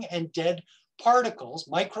living and dead particles,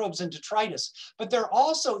 microbes and detritus, but they're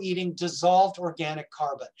also eating dissolved organic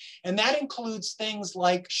carbon. And that includes things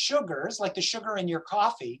like sugars, like the sugar in your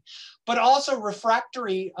coffee, but also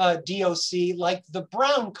refractory DOC, like the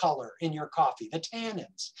brown color in your coffee, the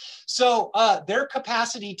tannins. So their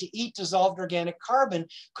capacity to eat dissolved organic carbon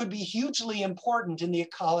could be hugely important in the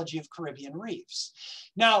ecology of Caribbean reefs.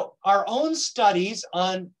 Now, our own studies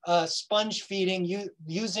on sponge feeding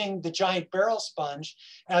using the giant barrel sponge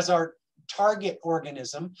as our target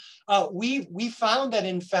organism, we found that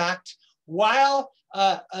in fact, while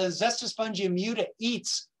Zestospongia muta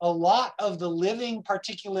eats a lot of the living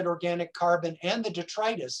particulate organic carbon and the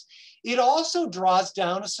detritus, it also draws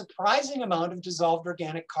down a surprising amount of dissolved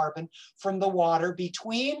organic carbon from the water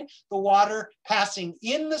between the water passing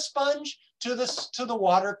in the sponge to the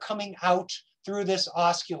water coming out through this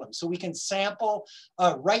osculum. So we can sample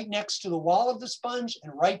right next to the wall of the sponge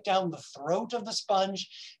and right down the throat of the sponge.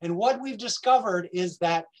 And what we've discovered is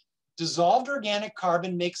that dissolved organic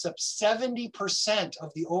carbon makes up 70%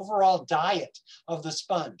 of the overall diet of the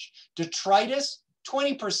sponge. Detritus,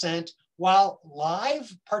 20%, while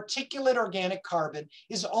live particulate organic carbon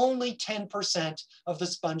is only 10% of the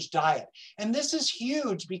sponge diet. And this is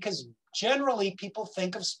huge because generally people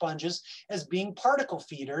think of sponges as being particle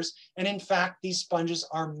feeders. And in fact, these sponges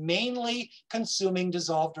are mainly consuming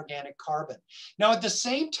dissolved organic carbon. Now, at the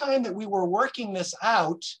same time that we were working this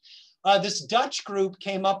out, this Dutch group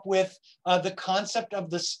came up with the concept of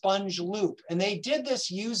the sponge loop. And they did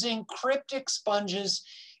this using cryptic sponges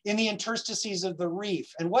in the interstices of the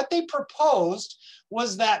reef. And what they proposed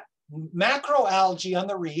was that macroalgae on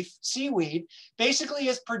the reef, seaweed, basically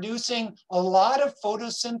is producing a lot of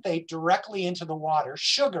photosynthate directly into the water,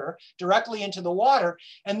 sugar directly into the water.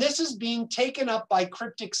 And this is being taken up by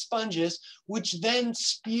cryptic sponges, which then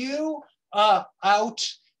spew out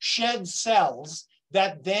shed cells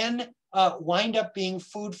that then wind up being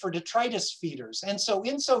food for detritus feeders. And so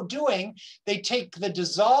in so doing, they take the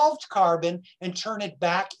dissolved carbon and turn it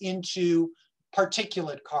back into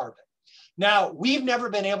particulate carbon. Now, we've never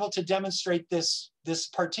been able to demonstrate this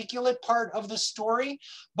particulate part of the story,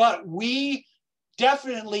 but we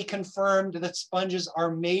definitely confirmed that sponges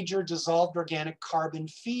are major dissolved organic carbon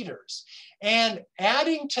feeders. And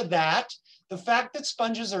adding to that, the fact that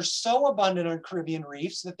sponges are so abundant on Caribbean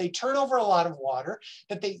reefs, that they turn over a lot of water,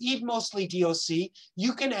 that they eat mostly DOC,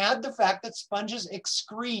 you can add the fact that sponges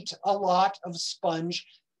excrete a lot of sponge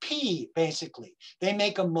pee, basically. They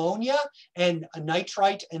make ammonia and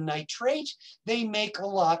nitrite and nitrate. They make a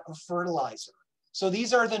lot of fertilizer. So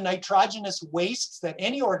these are the nitrogenous wastes that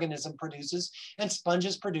any organism produces, and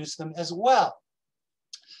sponges produce them as well.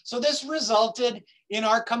 So this resulted in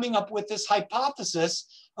our coming up with this hypothesis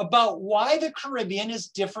about why the Caribbean is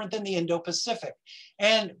different than the Indo-Pacific.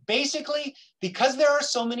 And basically, because there are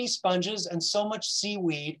so many sponges and so much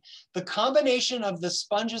seaweed, the combination of the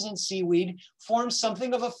sponges and seaweed forms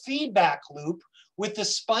something of a feedback loop, with the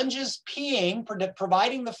sponges peeing,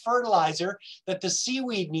 providing the fertilizer that the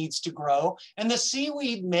seaweed needs to grow, and the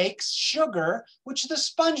seaweed makes sugar, which the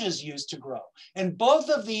sponges use to grow. And both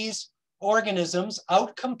of these organisms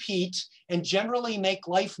outcompete and generally make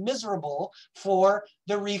life miserable for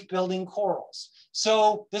the reef building corals.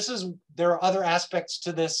 So there are other aspects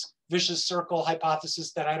to this vicious circle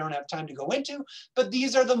hypothesis that I don't have time to go into, but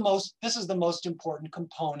this is the most important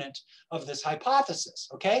component of this hypothesis,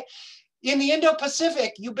 okay? In the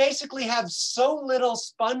Indo-Pacific, you basically have so little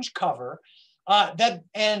sponge cover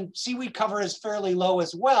and seaweed cover is fairly low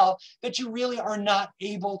as well, that you really are not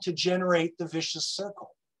able to generate the vicious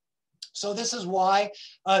circle. So this is why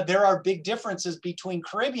there are big differences between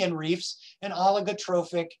Caribbean reefs and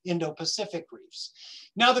oligotrophic Indo-Pacific reefs.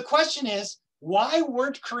 Now the question is, why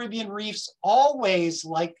weren't Caribbean reefs always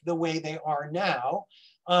like the way they are now?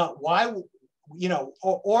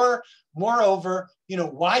 Moreover,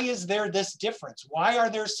 why is there this difference? Why are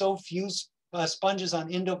there so few sponges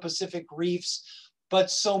on Indo-Pacific reefs,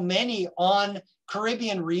 but so many on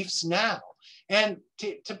Caribbean reefs now? And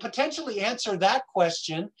to potentially answer that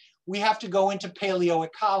question, we have to go into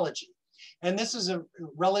paleoecology. And this is a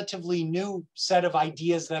relatively new set of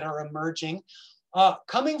ideas that are emerging,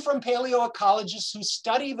 coming from paleoecologists who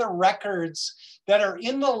study the records that are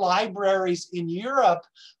in the libraries in Europe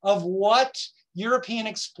of what European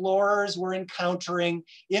explorers were encountering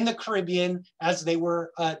in the Caribbean as they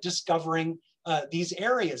were discovering these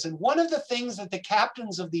areas. And one of the things that the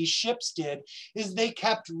captains of these ships did is they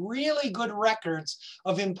kept really good records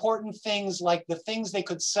of important things, like the things they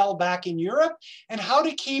could sell back in Europe and how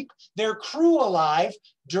to keep their crew alive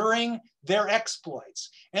during their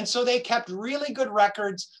exploits. And so they kept really good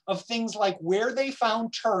records of things like where they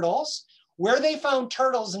found turtles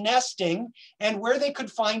nesting, and where they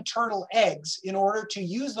could find turtle eggs in order to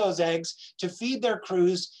use those eggs to feed their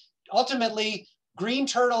crews, ultimately green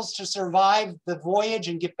turtles to survive the voyage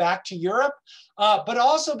and get back to Europe, but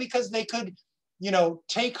also because they could,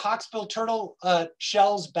 take hawksbill turtle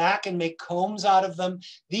shells back and make combs out of them.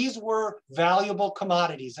 These were valuable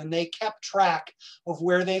commodities, and they kept track of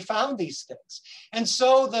where they found these things. And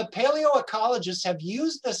so the paleoecologists have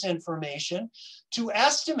used this information to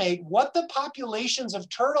estimate what the populations of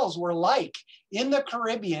turtles were like in the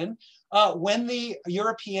Caribbean when the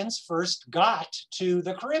Europeans first got to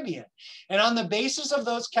the Caribbean. And on the basis of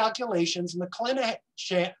those calculations, McClenachan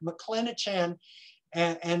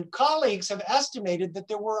and colleagues have estimated that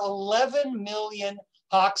there were 11 million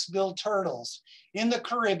hawksbill turtles in the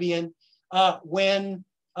Caribbean when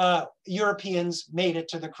Europeans made it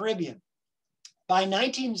to the Caribbean. By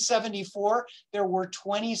 1974, there were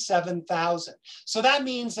 27,000. So that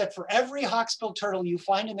means that for every hawksbill turtle you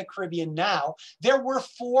find in the Caribbean now, there were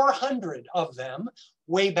 400 of them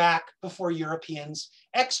way back before Europeans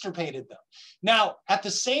extirpated them. Now, at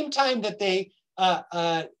the same time that they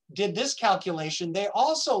did this calculation, they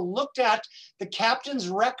also looked at the captain's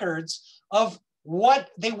records of what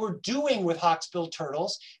they were doing with hawksbill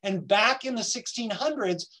turtles. And back in the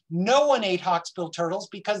 1600s, no one ate hawksbill turtles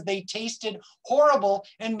because they tasted horrible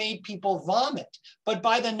and made people vomit. But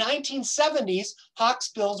by the 1970s,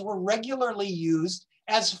 hawksbills were regularly used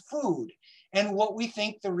as food. And what we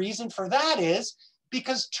think the reason for that is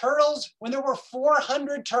because turtles, when there were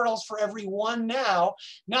 400 turtles for every one now,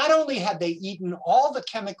 not only had they eaten all the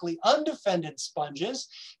chemically undefended sponges,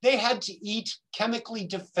 they had to eat chemically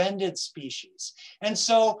defended species. And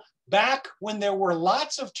so back when there were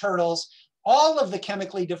lots of turtles, all of the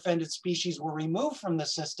chemically defended species were removed from the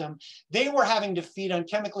system. They were having to feed on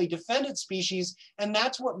chemically defended species, and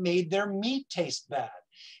that's what made their meat taste bad.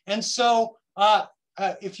 And so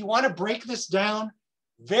if you want to break this down,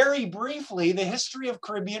 very briefly, the history of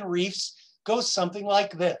Caribbean reefs goes something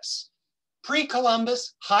like this.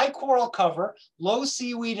 Pre-Columbus, high coral cover, low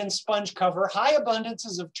seaweed and sponge cover, high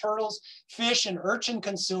abundances of turtles, fish, and urchin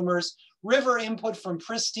consumers, river input from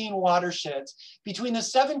pristine watersheds. Between the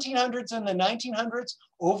 1700s and the 1900s,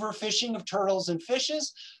 overfishing of turtles and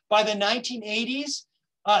fishes. By the 1980s,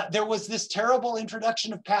 there was this terrible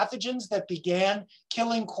introduction of pathogens that began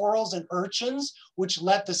killing corals and urchins, which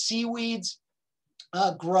let the seaweeds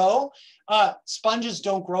grow. Sponges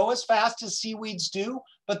don't grow as fast as seaweeds do,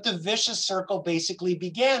 but the vicious circle basically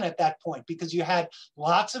began at that point because you had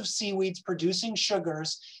lots of seaweeds producing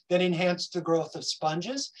sugars that enhanced the growth of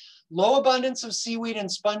sponges. Low abundance of seaweed and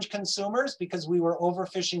sponge consumers because we were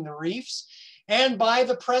overfishing the reefs. And by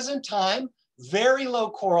the present time, very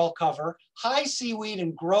low coral cover, high seaweed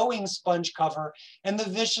and growing sponge cover, and the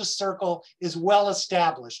vicious circle is well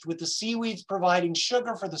established with the seaweeds providing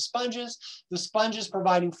sugar for the sponges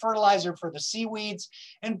providing fertilizer for the seaweeds,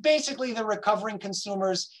 and basically the recovering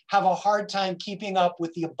consumers have a hard time keeping up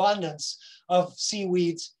with the abundance of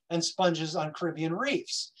seaweeds and sponges on Caribbean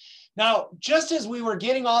reefs. Now, just as we were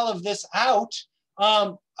getting all of this out,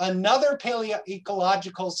 another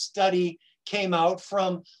paleoecological study came out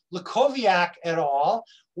from Lekoviak et al.,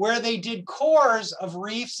 where they did cores of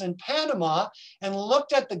reefs in Panama and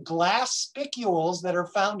looked at the glass spicules that are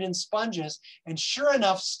found in sponges. And sure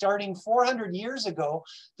enough, starting 400 years ago,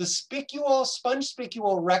 the sponge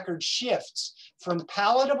spicule record shifts from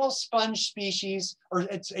palatable sponge species, or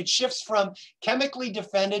it shifts from chemically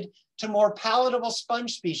defended to more palatable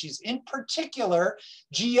sponge species, in particular,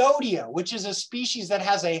 Geodia, which is a species that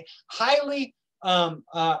has a highly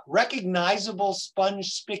recognizable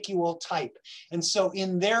sponge spicule type. And so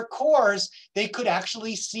in their cores, they could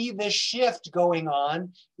actually see this shift going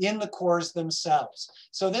on in the cores themselves.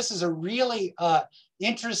 So this is a really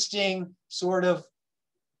interesting sort of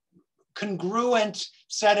congruent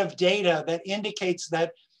set of data that indicates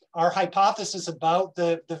that our hypothesis about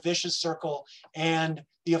the vicious circle and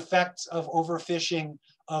the effects of overfishing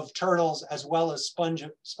of turtles as well as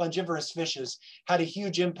spongivorous fishes had a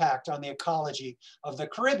huge impact on the ecology of the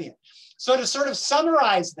Caribbean. So to sort of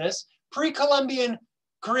summarize this, pre-Columbian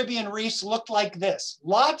Caribbean reefs looked like this.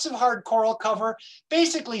 Lots of hard coral cover,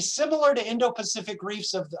 basically similar to Indo-Pacific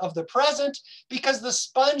reefs of the present, because the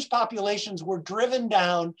sponge populations were driven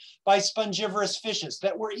down by spongivorous fishes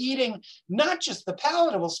that were eating not just the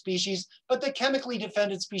palatable species, but the chemically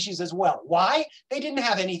defended species as well. Why? They didn't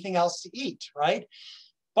have anything else to eat, right?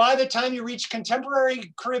 By the time you reach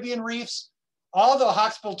contemporary Caribbean reefs, all the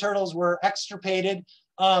hawksbill turtles were extirpated.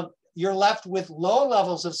 You're left with low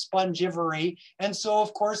levels of spongivory. And so,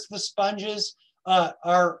 of course, the sponges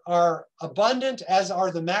are abundant, as are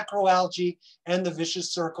the macroalgae, and the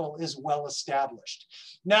vicious circle is well established.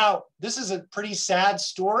 Now, this is a pretty sad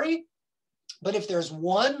story, but if there's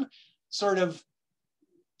one sort of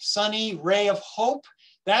sunny ray of hope,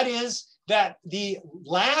 that is that the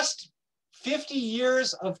last 50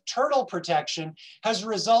 years of turtle protection has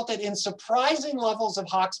resulted in surprising levels of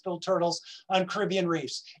hawksbill turtles on Caribbean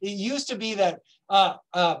reefs. It used to be that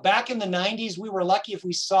back in the 90s, we were lucky if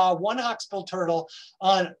we saw one hawksbill turtle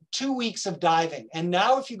on 2 weeks of diving. And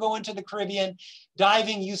now if you go into the Caribbean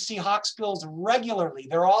diving, you see hawksbills regularly.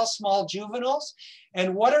 They're all small juveniles.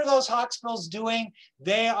 And what are those hawksbills doing?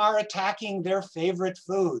 They are attacking their favorite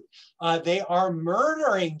food. They are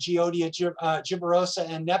murdering Geodia gibberosa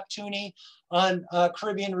and neptuni on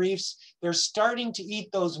Caribbean reefs. They're starting to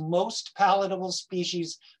eat those most palatable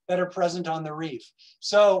species that are present on the reef.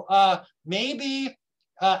 So maybe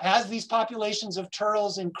as these populations of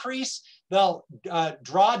turtles increase, they'll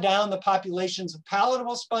draw down the populations of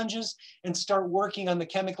palatable sponges and start working on the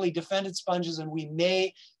chemically defended sponges, and we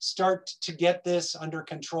may start to get this under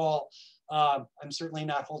control. I'm certainly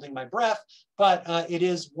not holding my breath, but it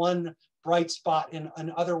is one bright spot in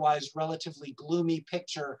an otherwise relatively gloomy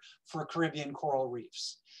picture for Caribbean coral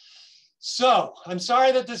reefs. So I'm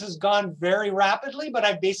sorry that this has gone very rapidly, but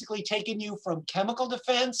I've basically taken you from chemical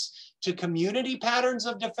defense to community patterns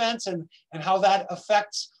of defense and how that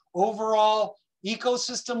affects overall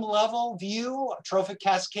ecosystem level view, trophic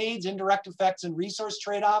cascades, indirect effects, and resource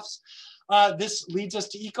trade-offs. This leads us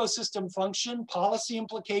to ecosystem function, policy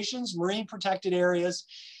implications, marine protected areas,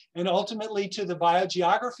 and ultimately to the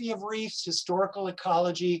biogeography of reefs, historical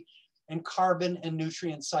ecology, and carbon and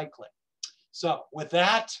nutrient cycling. So with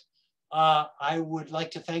that, I would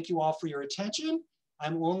like to thank you all for your attention.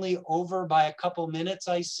 I'm only over by a couple minutes,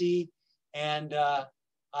 I see, and I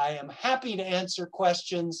am happy to answer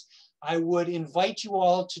questions. I would invite you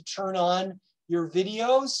all to turn on your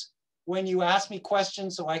videos when you ask me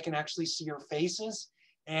questions so I can actually see your faces.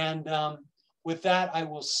 And with that, I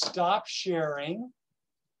will stop sharing,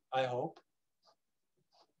 I hope.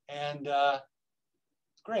 And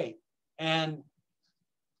great. And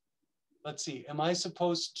let's see, am I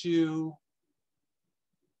supposed to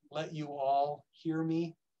let you all hear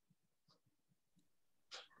me?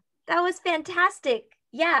 That was fantastic.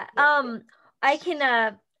 Yeah, I'm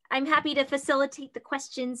happy to facilitate the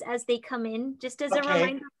questions as they come in. Just as a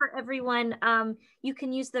reminder for everyone, you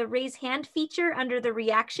can use the raise hand feature under the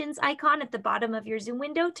reactions icon at the bottom of your Zoom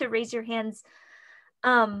window to raise your hands.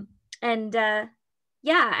 Yeah, and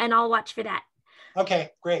I'll watch for that.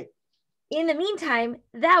 Okay, great. In the meantime,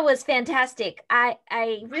 that was fantastic. I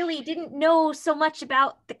really didn't know so much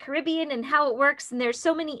about the Caribbean and how it works, and there's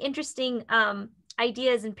so many interesting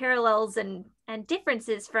ideas and parallels and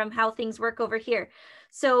differences from how things work over here.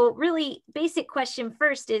 So really basic question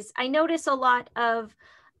first is, I notice a lot of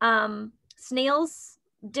snails,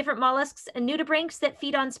 different mollusks, and nudibranchs that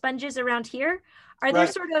feed on sponges around here. Are there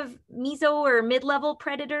sort of meso or mid-level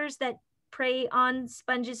predators that prey on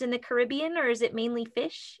sponges in the Caribbean, or is it mainly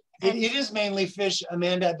fish? It is mainly fish,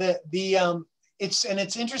 Amanda.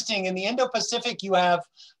 It's interesting. In the Indo-Pacific, you have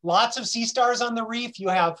lots of sea stars on the reef. You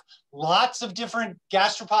have lots of different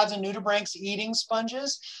gastropods and nudibranchs eating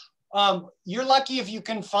sponges. You're lucky if you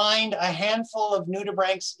can find a handful of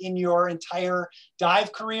nudibranchs in your entire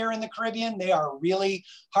dive career in the Caribbean. They are really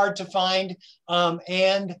hard to find.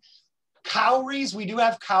 And cowries, we do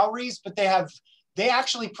have cowries, but they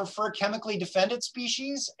actually prefer chemically defended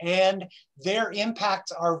species, and their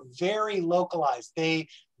impacts are very localized. They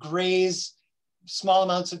graze small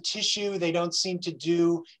amounts of tissue. They don't seem to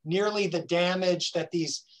do nearly the damage that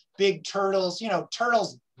these big turtles,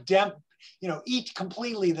 turtles eat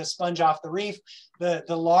completely the sponge off the reef. The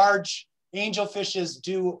large angelfishes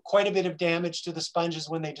do quite a bit of damage to the sponges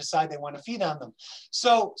when they decide they want to feed on them.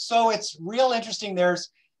 So it's real interesting. There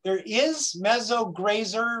is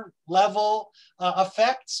mesograzer level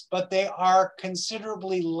effects, but they are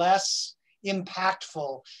considerably less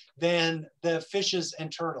impactful than the fishes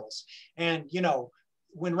and turtles. And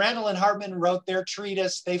when Randall and Hartman wrote their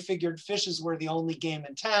treatise, they figured fishes were the only game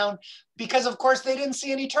in town because, of course, they didn't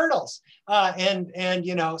see any turtles.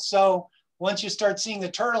 So once you start seeing the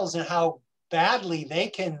turtles and how badly they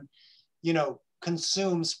can,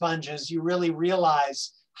 consume sponges, you really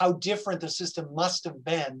realize how different the system must have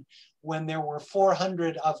been when there were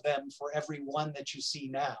 400 of them for every one that you see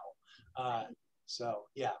now.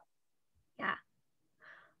 Yeah. Yeah.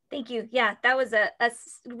 Thank you. Yeah, that was a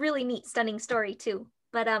really neat, stunning story too.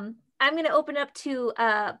 But I'm going to open up to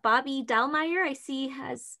Bobby Dahlmeyer. I see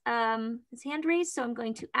has his hand raised, so I'm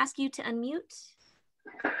going to ask you to unmute.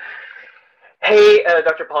 Hey,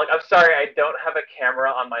 Dr. Pawlik, I'm sorry I don't have a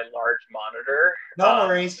camera on my large monitor. No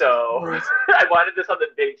worries. So no worries. I wanted this on the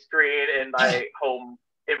big screen in my home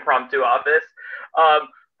impromptu office.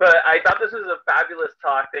 But I thought this was a fabulous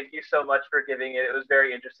talk. Thank you so much for giving it. It was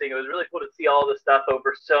very interesting. It was really cool to see all this stuff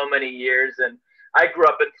over so many years. And I grew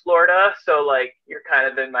up in Florida, so you're kind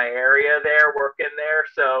of in my area there, working there.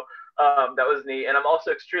 So that was neat. And I'm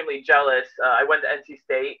also extremely jealous. I went to NC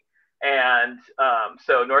State, And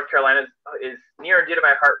so North Carolina is near and dear to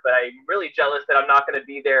my heart, but I'm really jealous that I'm not going to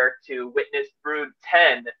be there to witness Brood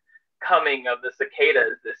 10 coming of the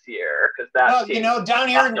cicadas this year, because that well, you know, down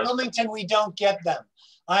here in Wilmington, we don't get them.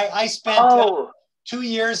 I spent 2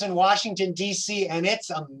 years in Washington, D.C., and it's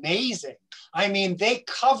amazing. I mean, they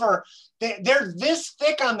cover, they're this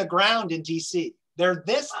thick on the ground in D.C. They're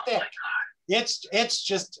this thick. It's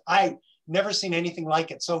just, I never seen anything like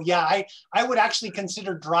it. So yeah, I would actually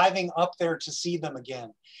consider driving up there to see them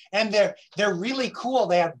again. And they're really cool.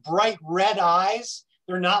 They have bright red eyes.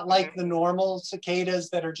 They're not like the normal cicadas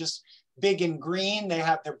that are just big and green.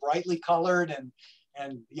 They're brightly colored,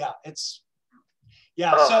 and yeah, it's,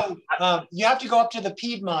 yeah. So you have to go up to the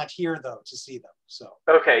Piedmont here though to see them. So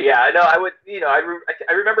okay, yeah, I know. I would, you know,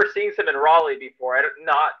 I remember seeing some in Raleigh before.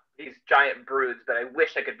 Not these giant broods, but I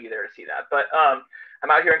wish I could be there to see that. But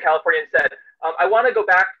I'm out here in California instead. I want to go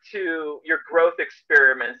back to your growth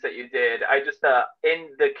experiments that you did. I just in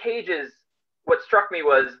the cages, what struck me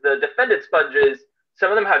was the defended sponges. Some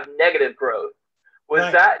of them have negative growth.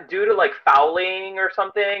 Was that due to like fouling or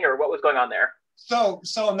something, or what was going on there? So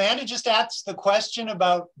Amanda just asked the question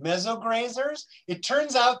about mesograzers. It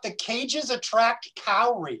turns out the cages attract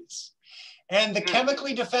cowries, and the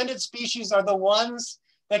chemically defended species are the ones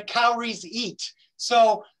that cowries eat.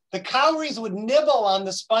 So the cowries would nibble on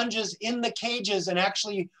the sponges in the cages and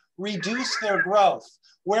actually reduce their growth.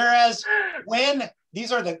 Whereas when,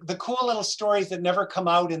 these are the cool little stories that never come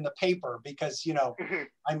out in the paper because, you know,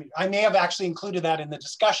 I may have actually included that in the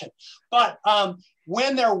discussion. But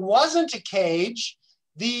when there wasn't a cage,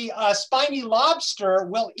 the spiny lobster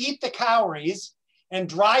will eat the cowries and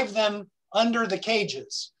drive them under the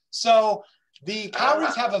cages. So the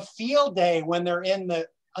cowries have a field day when they're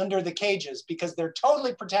under the cages because they're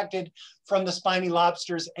totally protected from the spiny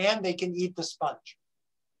lobsters and they can eat the sponge.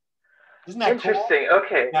 Isn't that interesting? Cool?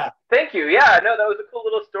 Okay. Yeah. Thank you. Yeah, no, that was a cool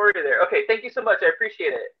little story there. Okay, thank you so much. I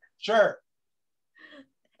appreciate it. Sure.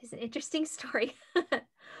 It's an interesting story.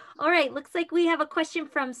 All right, looks like we have a question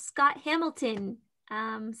from Scott Hamilton.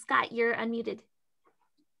 Scott, you're unmuted.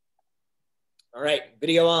 All right,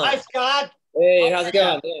 video on. Hi, Scott. Hey, how's it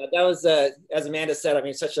going? Yeah, that was, as Amanda said, I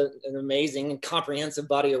mean, such an amazing and comprehensive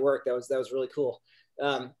body of work. That was really cool.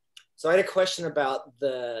 So I had a question about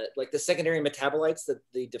the secondary metabolites that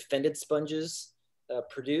the defended sponges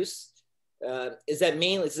produce. Is it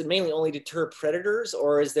mainly only deter predators,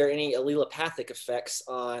 or is there any allelopathic effects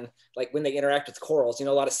on, like, when they interact with corals? You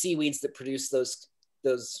know, a lot of seaweeds that produce those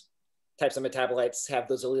types of metabolites have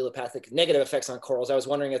those allelopathic negative effects on corals. I was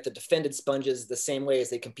wondering if the defended sponges the same way as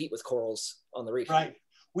they compete with corals on the reef. Right.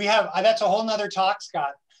 We have, that's a whole nother talk,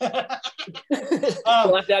 Scott. We'll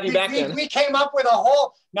have to have you back then. We came up with a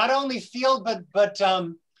whole, not only field, but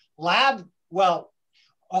lab, well,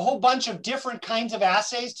 a whole bunch of different kinds of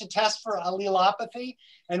assays to test for allelopathy.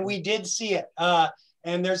 And we did see it.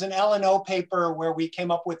 And there's an L&O paper where we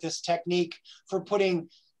came up with this technique for putting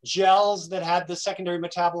gels that had the secondary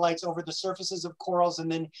metabolites over the surfaces of corals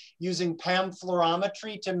and then using PAM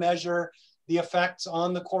fluorometry to measure the effects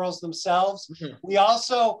on the corals themselves. Mm-hmm. We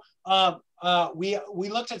also, we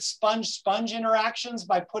looked at sponge-sponge interactions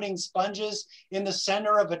by putting sponges in the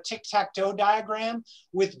center of a tic-tac-toe diagram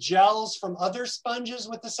with gels from other sponges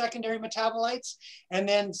with the secondary metabolites, and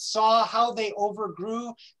then saw how they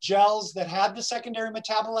overgrew gels that had the secondary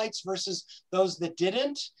metabolites versus those that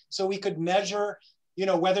didn't. So we could measure, you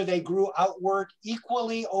know, whether they grew outward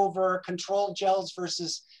equally over controlled gels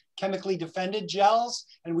versus chemically defended gels,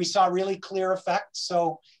 and we saw really clear effects.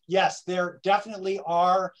 So yes, there definitely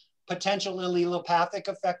are potential allelopathic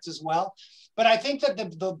effects as well. But I think that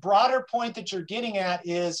the broader point that you're getting at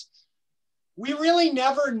is we really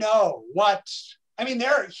never know what, I mean,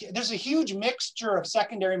 there's a huge mixture of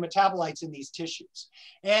secondary metabolites in these tissues,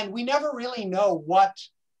 and we never really know what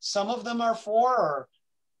some of them are for, or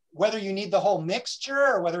whether you need the whole mixture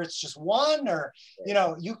or whether it's just one, or, you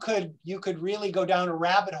know, you could really go down a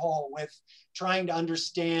rabbit hole with trying to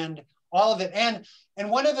understand all of it. And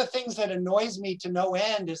one of the things that annoys me to no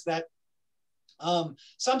end is that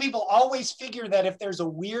some people always figure that if there's a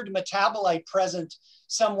weird metabolite present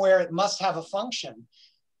somewhere, it must have a function.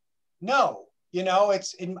 No, you know,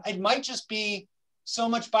 it might just be so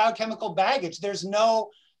much biochemical baggage. There's no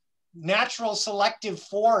natural selective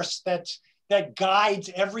force that guides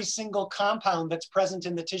every single compound that's present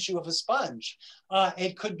in the tissue of a sponge.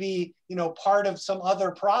 It could be, you know, part of some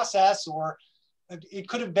other process, or it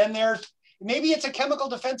could have been there. Maybe it's a chemical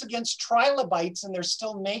defense against trilobites and they're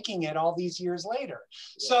still making it all these years later.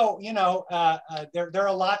 Yeah. So, you know, there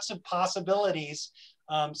are lots of possibilities.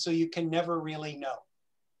 So you can never really know.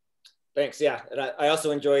 Thanks. Yeah. And I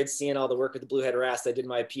also enjoyed seeing all the work with the bluehead wrasse. I did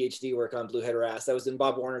my PhD work on bluehead wrasse. I was in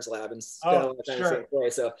Bob Warner's lab and spent a lot of time in St. Croix.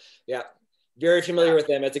 So yeah, very familiar with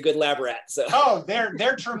them. It's a good lab rat. So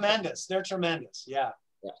they're tremendous. They're tremendous. Yeah.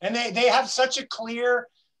 And they have such a clear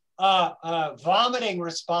vomiting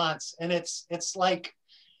response. And it's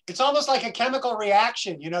almost like a chemical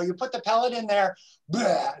reaction. You know, you put the pellet in there,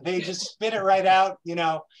 bleh, they just spit it right out. You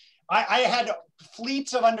know, I had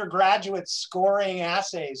fleets of undergraduates scoring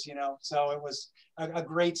assays, you know, so it was a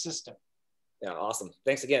great system. Yeah, awesome.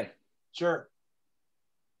 Thanks again. Sure.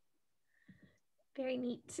 Very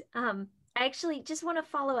neat. I actually just want to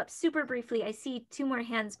follow up super briefly. I see 2 more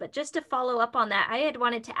hands, but just to follow up on that, I had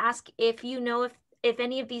wanted to ask if you know if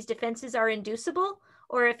any of these defenses are inducible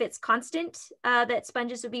or if it's constant that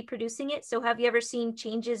sponges would be producing it. So have you ever seen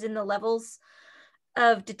changes in the levels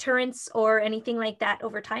of deterrence or anything like that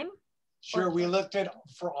over time? Sure, we looked at,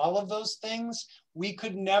 for all of those things, we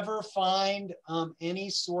could never find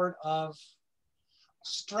any sort of,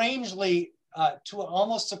 strangely, to an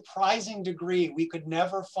almost surprising degree, we could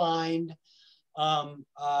never find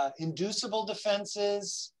inducible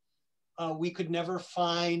defenses. We could never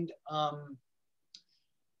find,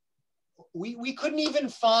 we couldn't even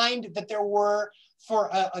find that there were, for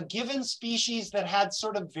a given species that had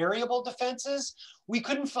sort of variable defenses, we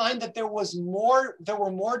couldn't find that there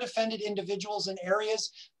were more defended individuals in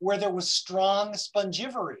areas where there was strong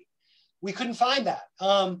spongivory. We couldn't find that.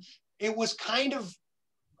 It was kind of,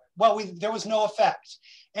 well, there was no effect.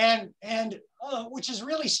 And which is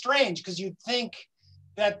really strange because you'd think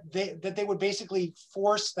that they would basically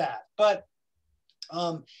force that. But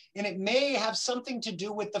and it may have something to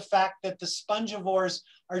do with the fact that the spongivores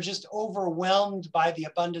are just overwhelmed by the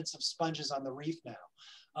abundance of sponges on the reef now.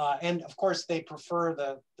 And of course, they prefer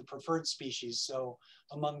the preferred species. So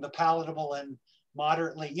among the palatable and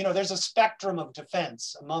moderately, you know, there's a spectrum of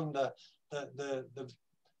defense among the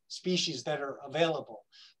species that are available.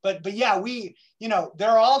 But yeah, you know,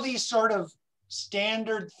 there are all these sort of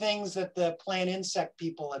standard things that the plant insect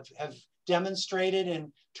people have demonstrated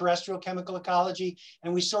in terrestrial chemical ecology,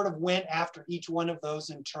 and we sort of went after each one of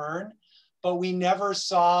those in turn, but we never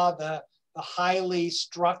saw the highly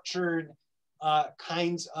structured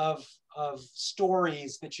kinds of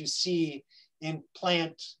stories that you see in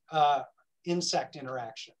plant insect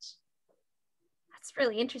interactions. That's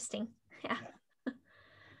really interesting. Yeah.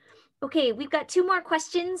 Okay, we've got 2 more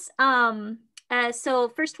questions. So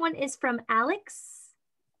first one is from Alex.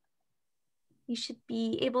 You should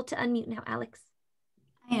be able to unmute now, Alex.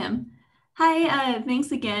 I am. Hi,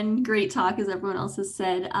 thanks again. Great talk, as everyone else has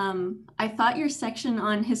said. I thought your section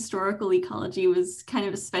on historical ecology was kind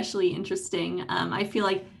of especially interesting. I feel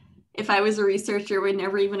like if I was a researcher, it would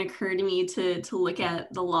never even occur to me to look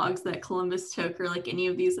at the logs that Columbus took or like any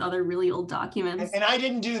of these other really old documents. And I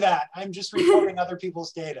didn't do that. I'm just reporting other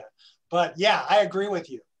people's data. But yeah, I agree with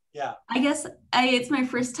you. Yeah. I guess it's my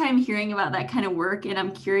first time hearing about that kind of work, and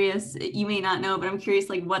I'm curious, you may not know, but I'm curious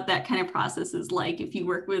like what that kind of process is like if you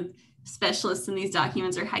work with specialists in these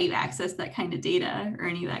documents or how you access that kind of data or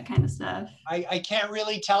any of that kind of stuff. I can't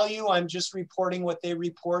really tell you. I'm just reporting what they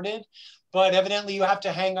reported, but evidently you have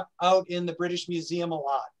to hang out in the British Museum a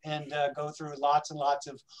lot and go through lots and lots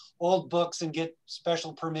of old books and get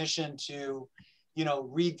special permission to, you know,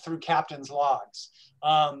 read through captain's logs.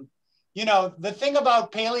 You know, the thing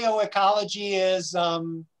about paleoecology is,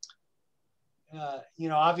 you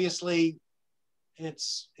know, obviously it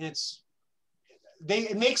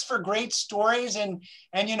makes for great stories and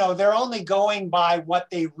you know, they're only going by what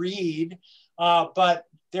they read, but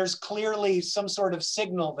there's clearly some sort of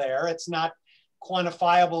signal there. It's not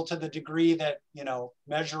quantifiable to the degree that, you know,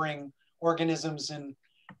 measuring organisms in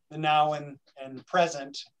the now and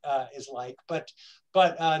present is like, but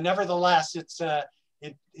nevertheless, it's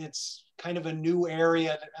kind of a new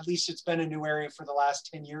area. At least it's been a new area for the last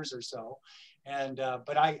 10 years or so. And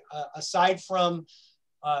but aside from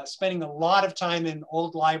spending a lot of time in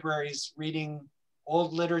old libraries, reading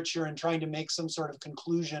old literature and trying to make some sort of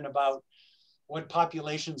conclusion about what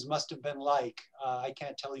populations must have been like, I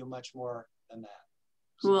can't tell you much more than that.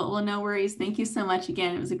 Cool. Well, no worries. Thank you so much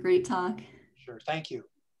again. It was a great talk. Sure. Thank you.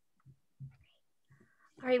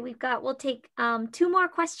 All right, we'll take 2 more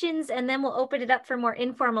questions and then we'll open it up for more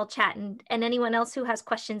informal chat, and anyone else who has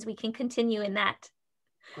questions, we can continue in that.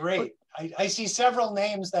 Great. I see several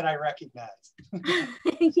names that I recognize.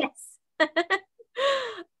 Yes.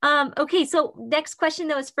 Okay, so next question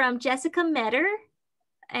though is from Jessica Metter,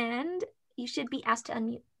 and you should be asked to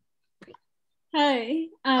unmute. Great. Hi.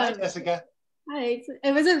 Hi, Jessica. Hi,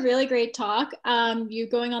 it was a really great talk. You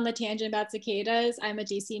going on the tangent about cicadas. I'm a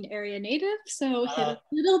DC area native, so hit a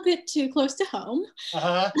little bit too close to home.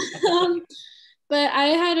 um, but I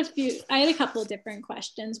had a couple of different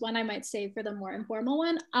questions. One I might save for the more informal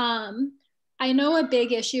one. I know a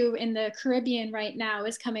big issue in the Caribbean right now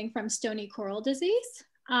is coming from stony coral disease.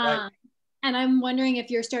 Right. And I'm wondering if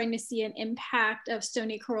you're starting to see an impact of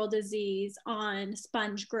stony coral disease on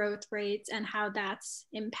sponge growth rates and how that's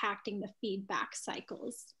impacting the feedback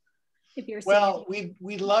cycles. If you're well,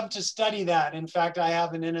 we'd love to study that. In fact, I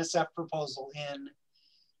have an NSF proposal in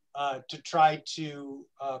to try to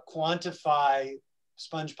quantify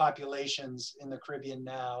sponge populations in the Caribbean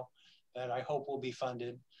now that I hope will be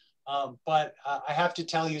funded. But I have to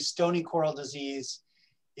tell you, stony coral disease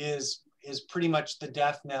is pretty much the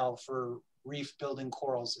death knell for reef building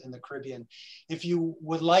corals in the Caribbean. If you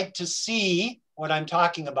would like to see what I'm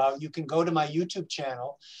talking about, you can go to my YouTube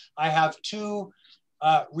channel. I have two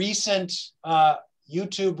recent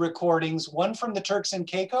YouTube recordings, one from the Turks and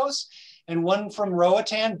Caicos and one from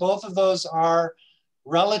Roatan. Both of those are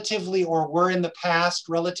relatively, or were in the past,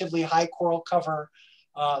 relatively high coral cover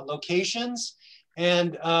locations.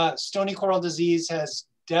 And stony coral disease has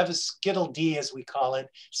Skittle D, as we call it.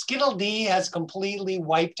 Skittle D has completely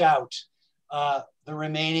wiped out the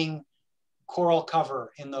remaining coral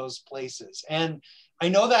cover in those places. And I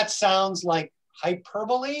know that sounds like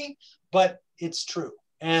hyperbole, but it's true.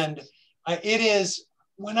 And it is,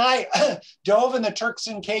 when I dove in the Turks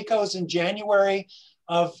and Caicos in January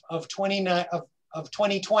of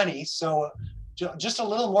 2020, so just a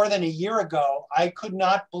little more than a year ago, I could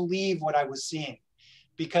not believe what I was seeing,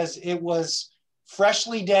 because it was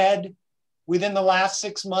freshly dead within the last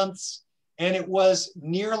 6 months, and it was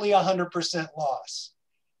nearly 100% loss.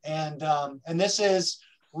 And this is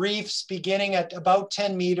reefs beginning at about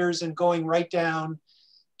 10 meters and going right down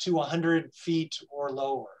to 100 feet or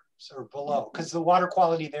lower, or below, because the water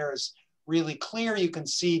quality there is really clear. You can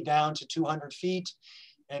see down to 200 feet,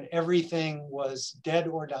 and everything was dead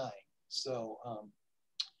or dying. So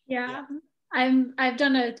yeah. I've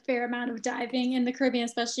done a fair amount of diving in the Caribbean,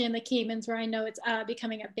 especially in the Caymans, where I know it's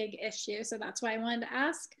becoming a big issue. So that's why I wanted to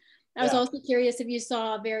ask. I was also curious if you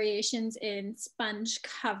saw variations in sponge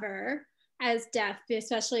cover as depth,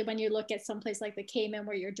 especially when you look at someplace like the Cayman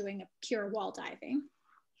where you're doing a pure wall diving.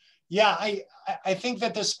 Yeah, I think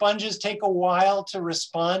that the sponges take a while to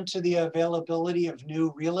respond to the availability of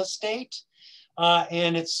new real estate.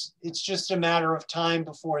 And it's just a matter of time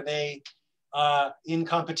before they, in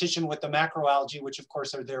competition with the macroalgae, which of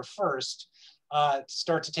course are there first,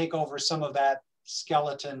 start to take over some of that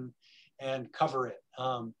skeleton and cover it.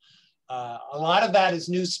 A lot of that is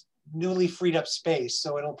newly freed up space,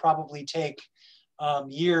 so it'll probably take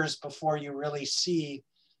years before you really see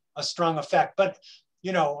a strong effect. But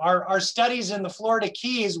you know, our studies in the Florida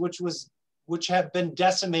Keys, which have been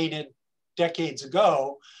decimated decades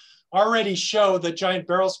ago, already show that giant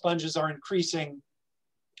barrel sponges are increasing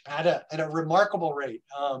at a remarkable rate,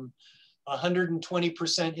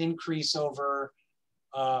 120% increase over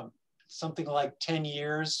something like 10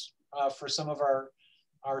 years for some of our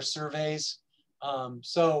surveys.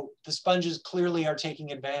 So the sponges clearly are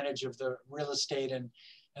taking advantage of the real estate, and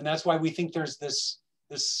that's why we think there's this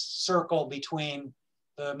circle between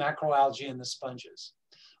the macroalgae and the sponges.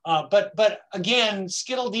 But again,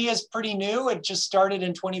 Skittle D is pretty new. It just started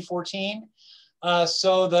in 2014.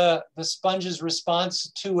 So the sponge's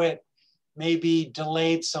response to it may be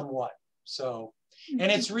delayed somewhat. So,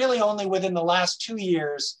 and it's really only within the last 2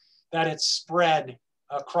 years that it's spread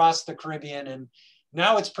across the Caribbean, and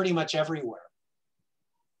now it's pretty much everywhere.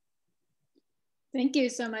 Thank you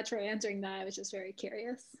so much for answering that. I was just very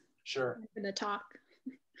curious. Sure. For the talk.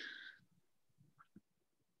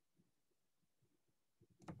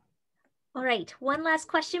 All right, one last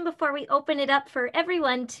question before we open it up for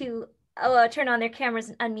everyone to turn on their cameras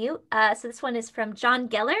and unmute. So this one is from John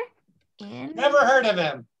Geller. And never heard of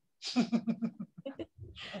him.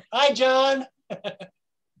 Hi, John.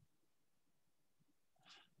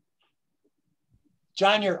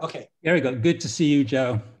 John, you're okay. There we go. Good to see you,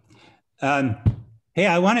 Joe. Hey,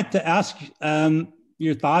 I wanted to ask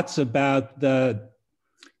your thoughts about the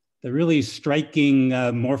really striking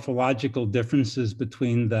morphological differences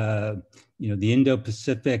between the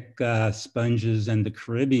Indo-Pacific sponges and the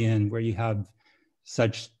Caribbean, where you have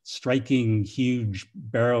such striking, huge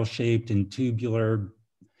barrel-shaped and tubular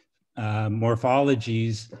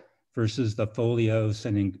morphologies versus the foliose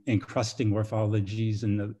and encrusting morphologies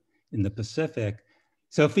in the Pacific.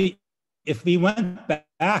 So if we went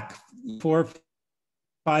back 400 or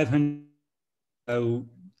 500,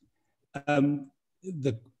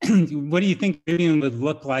 what do you think Caribbean would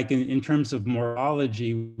look like in terms of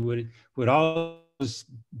morphology? Would all those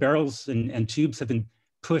barrels and tubes have been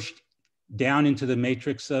pushed down into the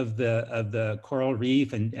matrix of the coral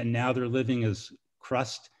reef, and now they're living as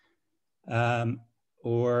crust,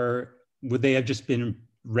 or would they have just been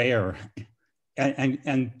rare?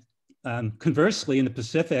 And conversely, in the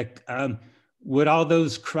Pacific, would all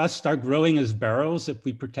those crusts start growing as barrels if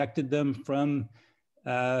we protected them from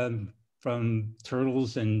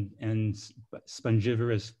turtles and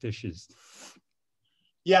spongivorous fishes?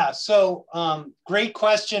 Yeah, so great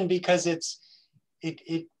question, because it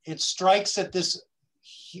strikes at this,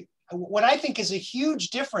 what I think is a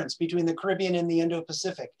huge difference between the Caribbean and the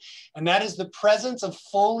Indo-Pacific, and that is the presence of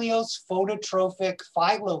foliose phototrophic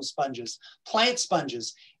phylosponges, plant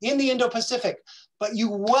sponges, in the Indo-Pacific. But you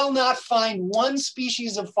will not find one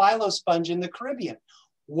species of phylosponge in the Caribbean.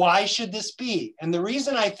 Why should this be? And the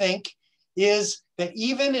reason, I think, is that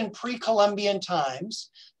even in pre-Columbian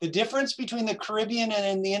times, the difference between the Caribbean and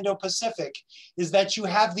in the Indo-Pacific is that you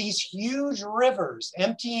have these huge rivers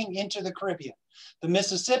emptying into the Caribbean: the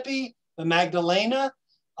Mississippi, the Magdalena,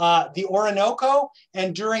 the Orinoco,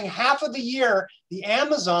 and during half of the year, the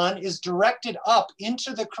Amazon is directed up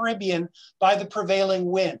into the Caribbean by the prevailing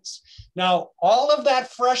winds. Now, all of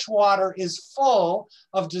that fresh water is full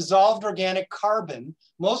of dissolved organic carbon,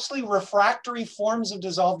 mostly refractory forms of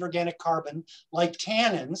dissolved organic carbon, like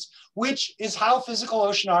tannins, which is how physical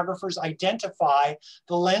oceanographers identify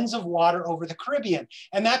the lens of water over the Caribbean.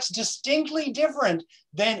 And that's distinctly different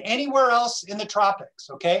than anywhere else in the tropics,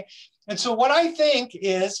 okay? And so what I think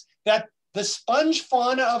is that the sponge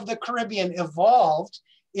fauna of the Caribbean evolved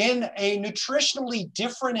in a nutritionally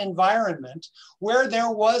different environment, where there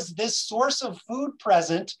was this source of food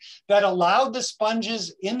present that allowed the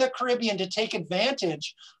sponges in the Caribbean to take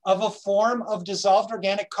advantage of a form of dissolved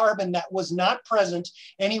organic carbon that was not present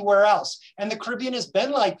anywhere else. And the Caribbean has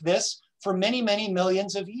been like this for many, many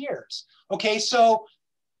millions of years. Okay, so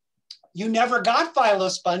you never got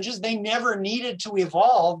phylosponges. They never needed to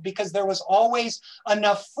evolve because there was always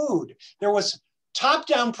enough food. There was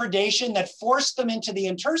top-down predation that forced them into the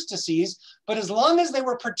interstices, but as long as they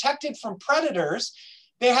were protected from predators,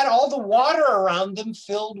 they had all the water around them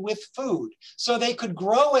filled with food. So they could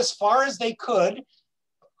grow as far as they could,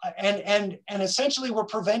 and essentially were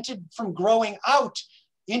prevented from growing out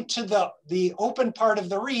into the open part of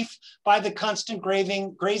the reef by the constant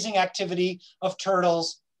grazing activity of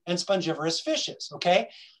turtles and spongivorous fishes, okay?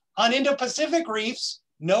 On Indo-Pacific reefs,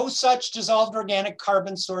 no such dissolved organic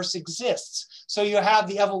carbon source exists. So you have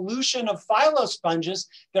the evolution of phylosponges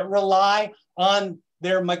that rely on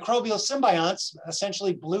their microbial symbionts,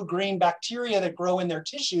 essentially blue-green bacteria that grow in their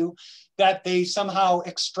tissue, that they somehow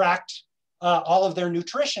extract all of their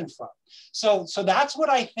nutrition from. So that's what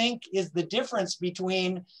I think is the difference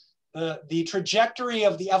between the trajectory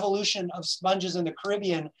of the evolution of sponges in the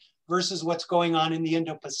Caribbean versus what's going on in the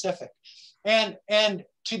Indo-Pacific. And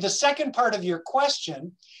to the second part of your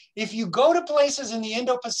question, if you go to places in the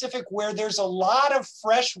Indo-Pacific where there's a lot of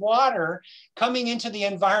fresh water coming into the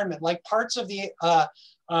environment, like parts of the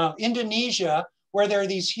Indonesia, where there are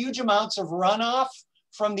these huge amounts of runoff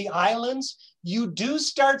from the islands, you do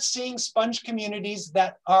start seeing sponge communities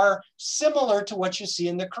that are similar to what you see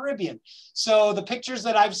in the Caribbean. So the pictures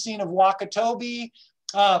that I've seen of Wakatobi,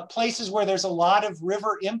 places where there's a lot of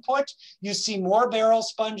river input, you see more barrel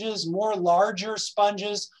sponges, more larger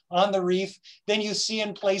sponges on the reef than you see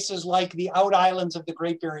in places like the out islands of the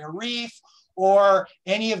Great Barrier Reef, or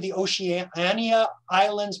any of the Oceania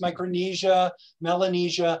islands, Micronesia,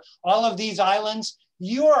 Melanesia. All of these islands,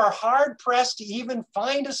 you are hard pressed to even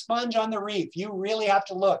find a sponge on the reef. You really have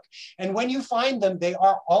to look. And when you find them, they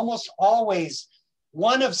are almost always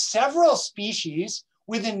one of several species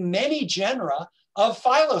within many genera of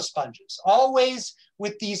phylosponges, always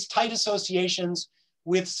with these tight associations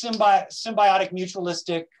with symbiotic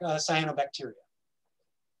mutualistic cyanobacteria.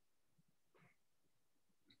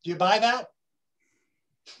 Do you buy that?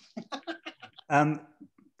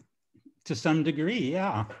 To some degree,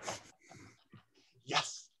 yeah.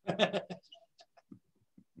 Yes.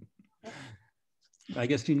 I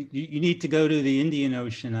guess you need to go to the Indian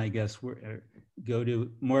Ocean, I guess, go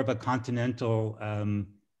to more of a continental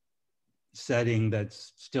setting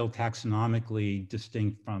that's still taxonomically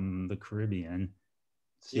distinct from the Caribbean.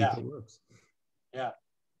 See if it works. Yeah.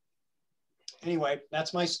 Anyway,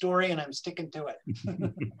 that's my story and I'm sticking to it.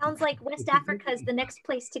 Sounds like West Africa is the next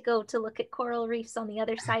place to go to look at coral reefs on the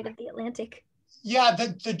other side of the Atlantic. Yeah,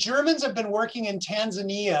 the Germans have been working in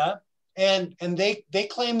Tanzania, and they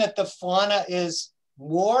claim that the fauna is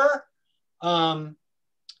more, there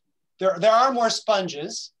are more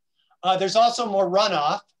sponges, There's also more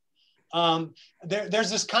runoff. There's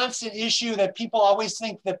this constant issue that people always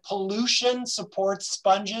think that pollution supports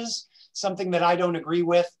sponges, something that I don't agree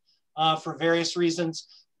with for various reasons,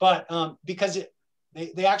 but because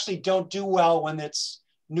they actually don't do well when it's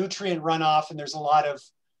nutrient runoff and there's a lot of,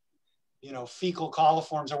 you know, fecal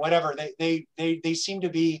coliforms or whatever. They seem to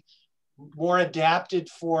be more adapted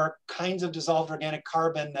for kinds of dissolved organic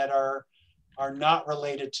carbon that are not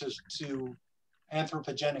related to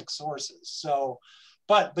anthropogenic sources. So,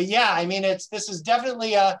 but yeah, I mean, this is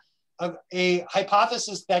definitely a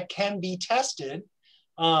hypothesis that can be tested,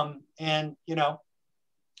 and you know,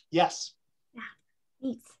 yes. Yeah,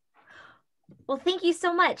 neat. Well, thank you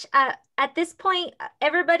so much. At this point,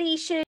 everybody should